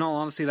in all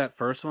honesty, that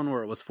first one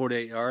where it was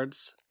 48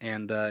 yards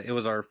and it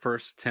was our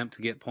first attempt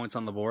to get points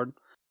on the board,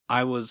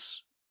 I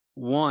was,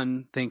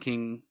 one,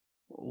 thinking,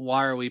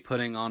 why are we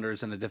putting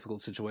Anders in a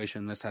difficult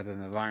situation in this type of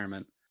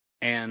environment?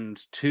 And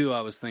 2,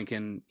 I was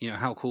thinking,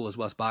 how cool is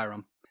Wes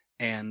Byram?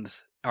 And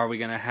are we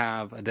going to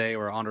have a day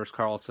where Anders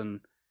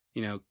Carlson,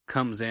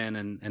 comes in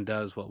and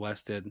does what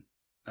Wes did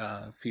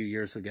a few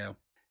years ago?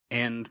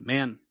 And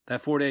man,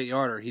 that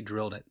 48-yarder, he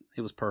drilled it.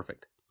 It was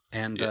perfect.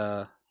 And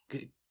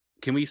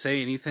can we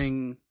say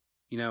anything,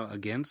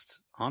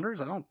 against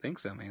Anders? I don't think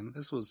so, man.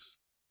 This was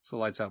a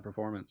lights out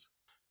performance.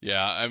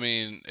 Yeah, I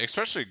mean,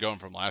 especially going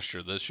from last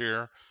year this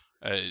year,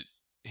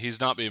 he's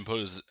not being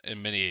put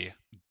in many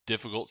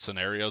difficult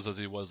scenarios as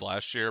he was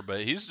last year, but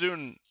he's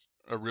doing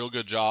a real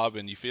good job,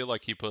 and you feel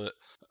like he put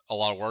a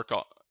lot of work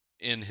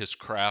in his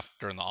craft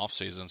during the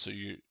offseason. So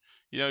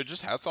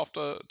just hats off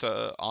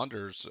to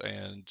Anders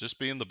and just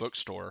being the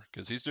bookstore,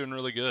 because he's doing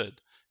really good.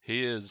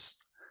 He is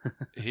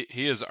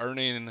he is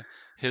earning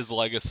his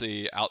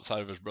legacy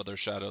outside of his brother's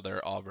shadow there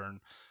at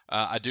Auburn.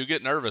 I do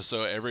get nervous,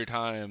 so every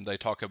time they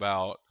talk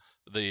about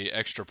the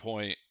extra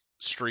point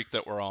streak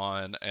that we're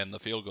on and the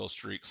field goal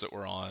streaks that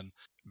we're on,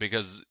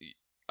 because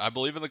I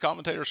believe in the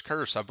commentator's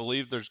curse. I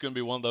believe there's going to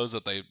be one of those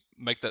that they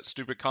make that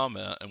stupid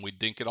comment and we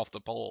dink it off the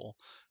pole,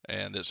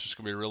 and it's just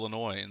going to be real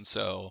annoying.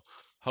 So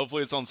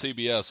hopefully it's on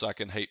CBS so I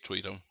can hate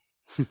tweet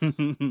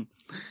them.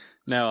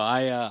 No,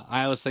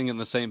 I was thinking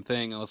the same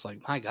thing. I was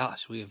like, my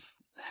gosh, we have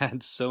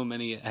had so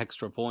many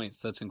extra points.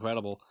 That's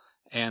incredible.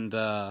 And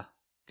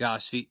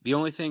gosh, the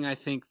only thing I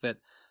think that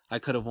I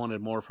could have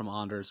wanted more from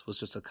Anders was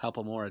just a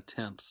couple more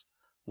attempts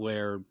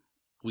where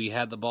we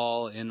had the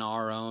ball in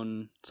our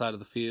own side of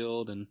the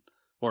field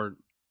or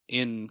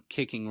in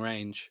kicking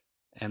range,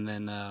 and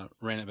then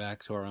ran it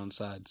back to our own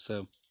side.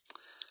 So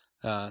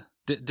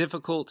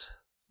difficult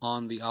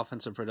on the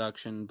offensive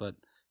production, but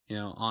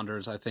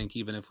Anders, I think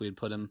even if we had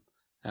put him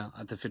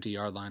at the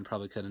 50-yard line,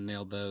 probably could have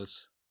nailed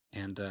those,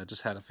 and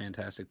just had a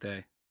fantastic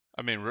day.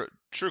 I mean,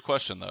 true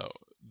question though.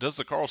 Does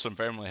the Carlson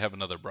family have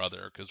another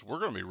brother? Because we're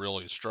going to be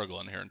really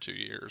struggling here in 2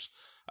 years.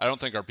 I don't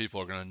think our people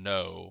are going to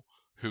know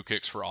who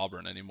kicks for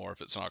Auburn anymore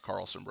if it's not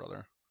Carlson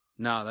brother.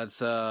 No,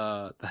 that's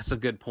a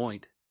good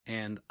point,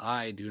 and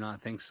I do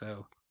not think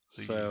so.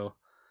 So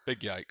big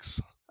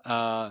yikes.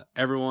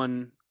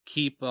 Everyone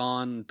keep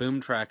on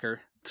Boom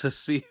Tracker to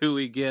see who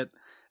we get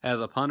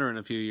as a punter in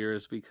a few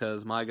years,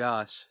 because my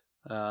gosh,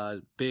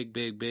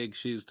 big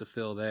shoes to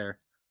fill there,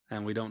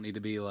 and we don't need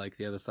to be like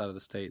the other side of the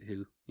state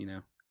who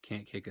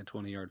can't kick a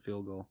 20-yard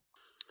field goal.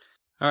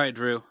 All right,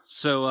 Drew.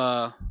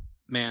 So,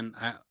 man,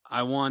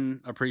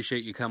 I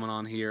appreciate you coming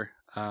on here.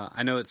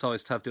 I know it's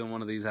always tough doing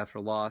one of these after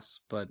a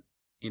loss, but,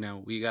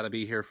 we got to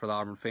be here for the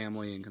Auburn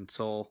family and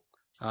console.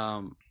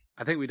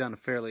 I think we've done a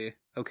fairly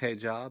okay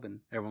job,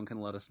 and everyone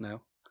can let us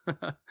know.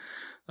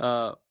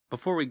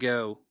 Before we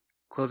go,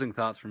 closing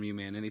thoughts from you,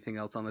 man. Anything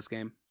else on this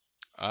game?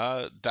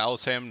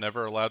 Dallas Ham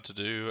never allowed to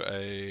do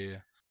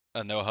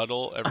a no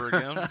huddle ever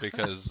again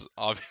because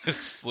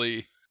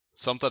obviously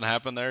something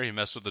happened there. He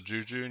messed with the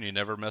juju, and you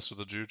never mess with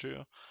the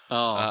juju.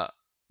 Oh,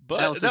 but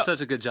Dallas did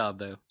such a good job,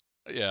 though.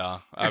 Yeah,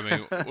 I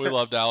mean, we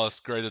love Dallas.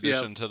 Great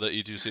addition to the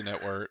E2C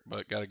network,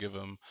 but got to give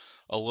him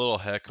a little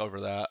heck over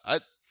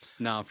that.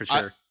 No, for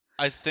sure.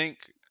 I think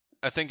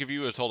if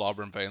you had told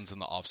Auburn fans in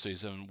the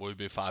offseason we'd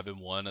be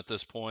 5-1 at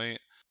this point,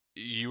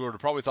 you would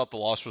have probably thought the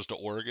loss was to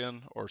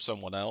Oregon or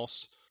someone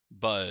else.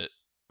 But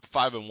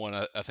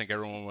 5-1, I think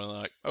everyone was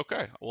like,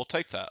 okay, we'll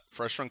take that.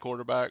 Freshman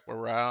quarterback, where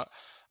we're at.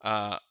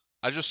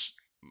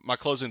 My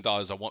closing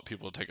thought is I want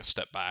people to take a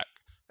step back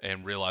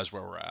and realize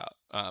where we're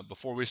at.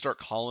 Before we start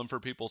calling for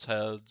people's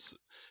heads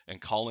and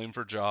calling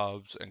for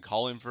jobs and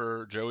calling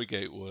for Joey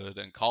Gatewood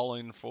and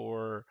calling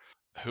for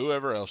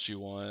whoever else you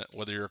want,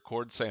 whether you're a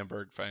Cord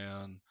Sandberg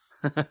fan,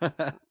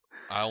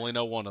 I only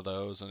know one of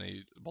those, and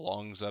he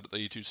belongs at the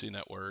E2C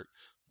network.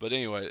 But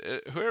anyway,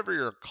 whoever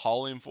you're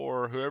calling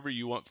for, whoever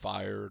you want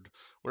fired,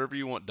 whatever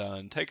you want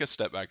done, take a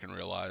step back and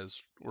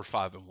realize we're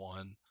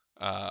 5-1.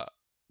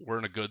 We're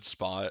in a good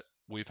spot.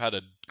 We've had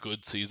a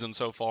good season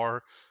so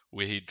far.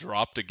 We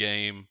dropped a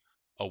game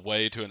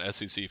away to an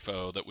SEC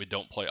foe that we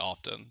don't play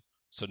often.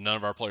 So none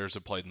of our players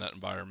have played in that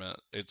environment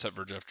except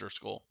for Jeff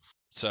Driscoll.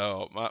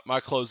 So my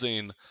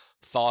closing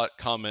thought,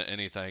 comment,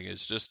 anything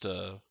is just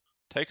to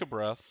take a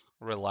breath,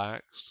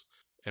 relax,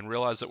 and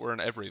realize that we're an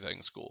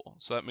everything school.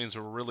 So that means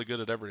we're really good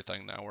at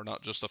everything now. We're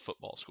not just a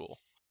football school.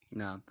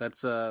 No,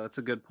 that's a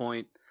good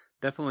point.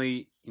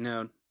 Definitely,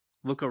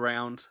 look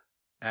around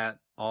at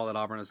all that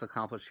Auburn has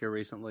accomplished here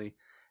recently.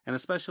 And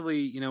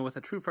especially, with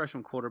a true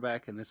freshman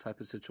quarterback in this type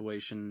of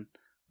situation,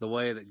 the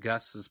way that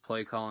Gus's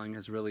play calling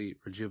has really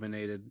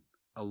rejuvenated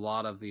a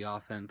lot of the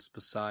offense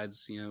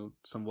besides,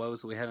 some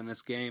woes that we had in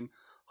this game.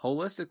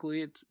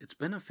 Holistically, it's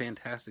been a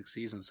fantastic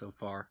season so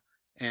far.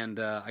 And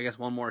I guess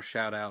one more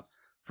shout out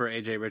for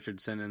AJ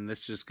Richardson. And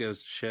this just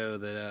goes to show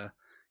that,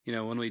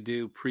 when we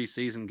do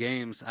preseason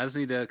games, I just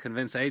need to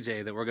convince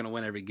AJ that we're going to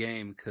win every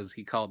game because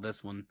he called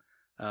this one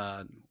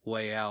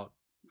way out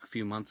a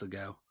few months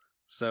ago.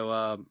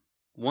 So,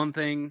 one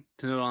thing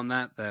to note on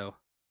that, though,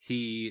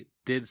 he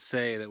did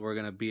say that we're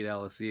going to beat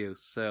LSU.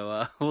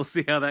 So we'll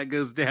see how that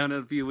goes down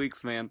in a few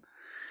weeks, man.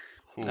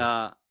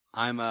 I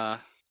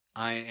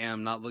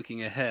am not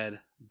looking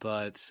ahead,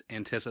 but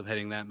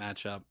anticipating that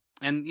matchup.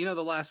 And,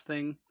 the last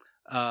thing,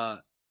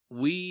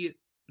 we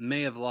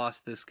may have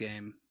lost this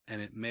game, and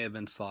it may have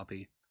been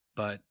sloppy,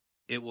 but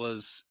it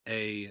was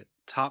a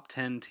top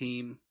 10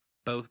 team,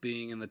 both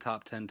being in the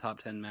top 10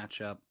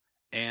 matchup.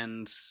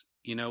 And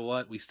you know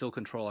what? We still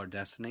control our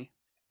destiny.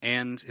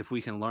 And if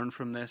we can learn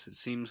from this, it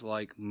seems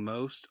like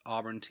most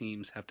Auburn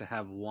teams have to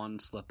have one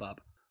slip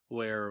up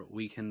where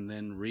we can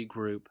then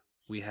regroup.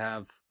 We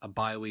have a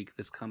bye week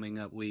this coming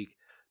up week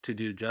to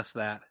do just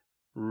that,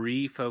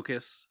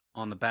 refocus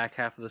on the back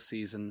half of the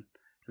season,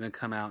 and then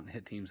come out and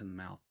hit teams in the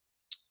mouth.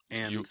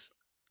 And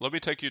let me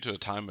take you to a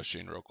time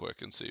machine real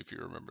quick and see if you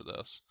remember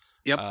this.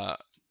 Yep.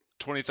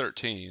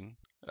 2013,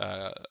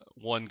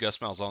 won Gus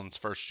Malzahn's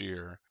first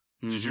year.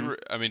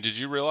 Mm-hmm. Did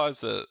you realize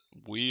that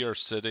we are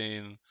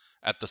sitting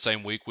at the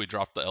same week we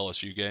dropped the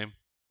LSU game?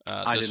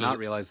 I did not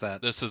realize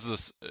that.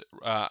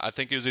 I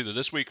think it was either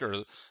this week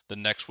or the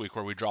next week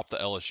where we dropped the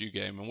LSU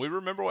game, and we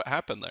remember what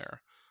happened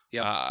there.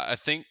 Yeah. I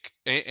think,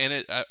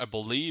 I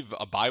believe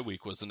a bye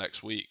week was the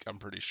next week. I'm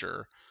pretty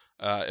sure,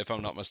 if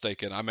I'm not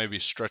mistaken. I may be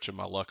stretching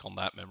my luck on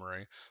that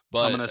memory,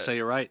 but I'm going to say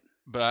you're right.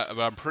 But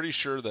I'm pretty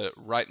sure that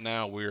right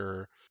now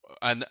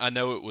I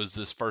know it was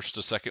this first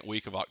to second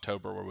week of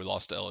October where we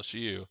lost to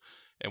LSU.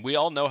 And we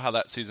all know how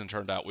that season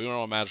turned out. We went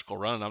on a magical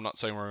run. I'm not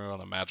saying we're on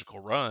a magical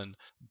run,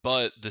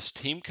 but this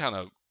team kind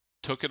of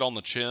took it on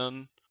the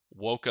chin,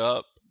 woke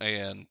up,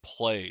 and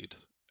played.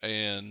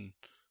 And,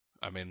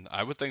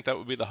 I would think that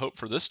would be the hope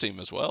for this team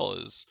as well,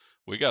 is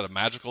we got a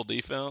magical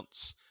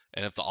defense,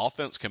 and if the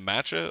offense can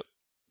match it,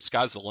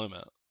 sky's the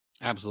limit.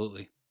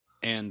 Absolutely.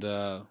 And,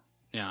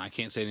 I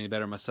can't say it any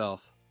better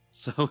myself.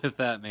 So with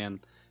that,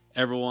 man,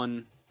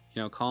 everyone,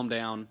 calm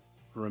down.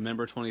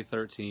 Remember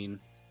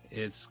 2013.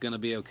 It's going to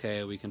be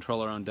okay. We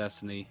control our own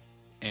destiny.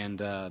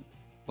 And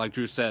like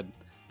Drew said,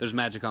 there's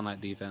magic on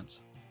that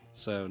defense.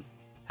 So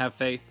have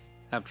faith,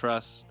 have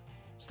trust,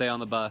 stay on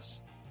the bus,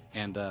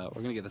 and we're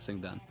going to get this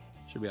thing done.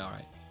 Should be all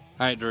right.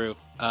 All right, Drew.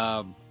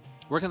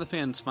 Where can the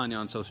fans find you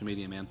on social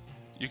media, man?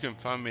 You can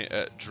find me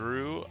at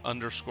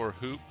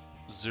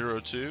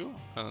Drew_Hoop02,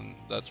 and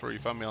that's where you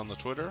find me on the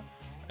Twitter.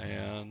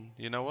 And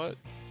you know what?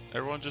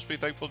 Everyone just be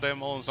thankful Dan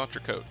Mullen's not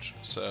your coach.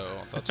 So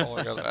that's all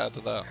I got to add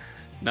to that.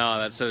 No,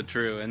 that's so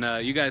true.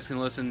 And you guys can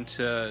listen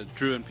to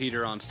Drew and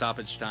Peter on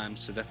Stoppage Time,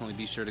 so definitely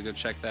be sure to go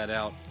check that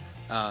out.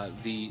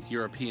 The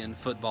European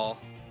football,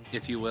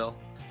 if you will.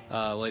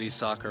 Ladies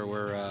soccer,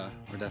 we're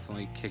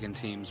definitely kicking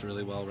teams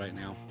really well right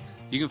now.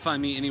 You can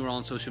find me anywhere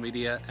on social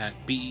media at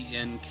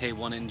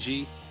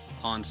BENK1NG,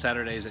 on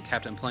Saturdays at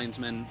Captain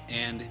Plainsman.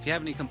 And if you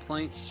have any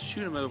complaints,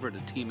 shoot them over to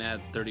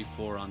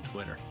TMAD34 on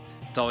Twitter.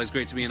 It's always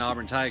great to be an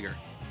Auburn Tiger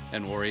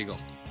and War Eagle.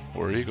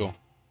 War Eagle.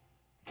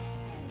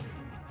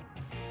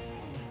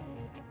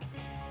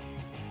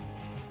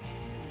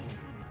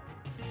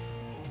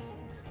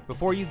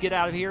 Before you get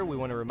out of here, we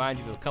want to remind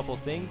you of a couple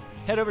of things.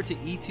 Head over to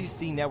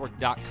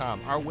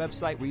e2cnetwork.com, our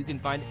website where you can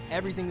find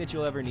everything that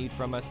you'll ever need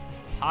from us,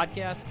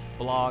 podcasts,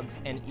 blogs,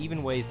 and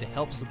even ways to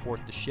help support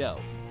the show.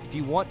 If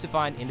you want to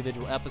find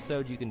individual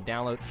episodes, you can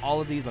download all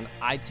of these on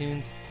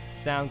iTunes,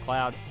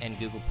 SoundCloud, and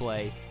Google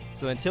Play.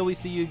 So until we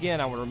see you again,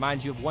 I want to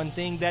remind you of one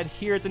thing, that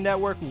here at the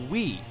network,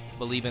 we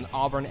believe in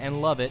Auburn and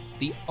love it.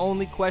 The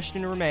only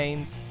question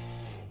remains,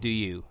 do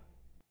you?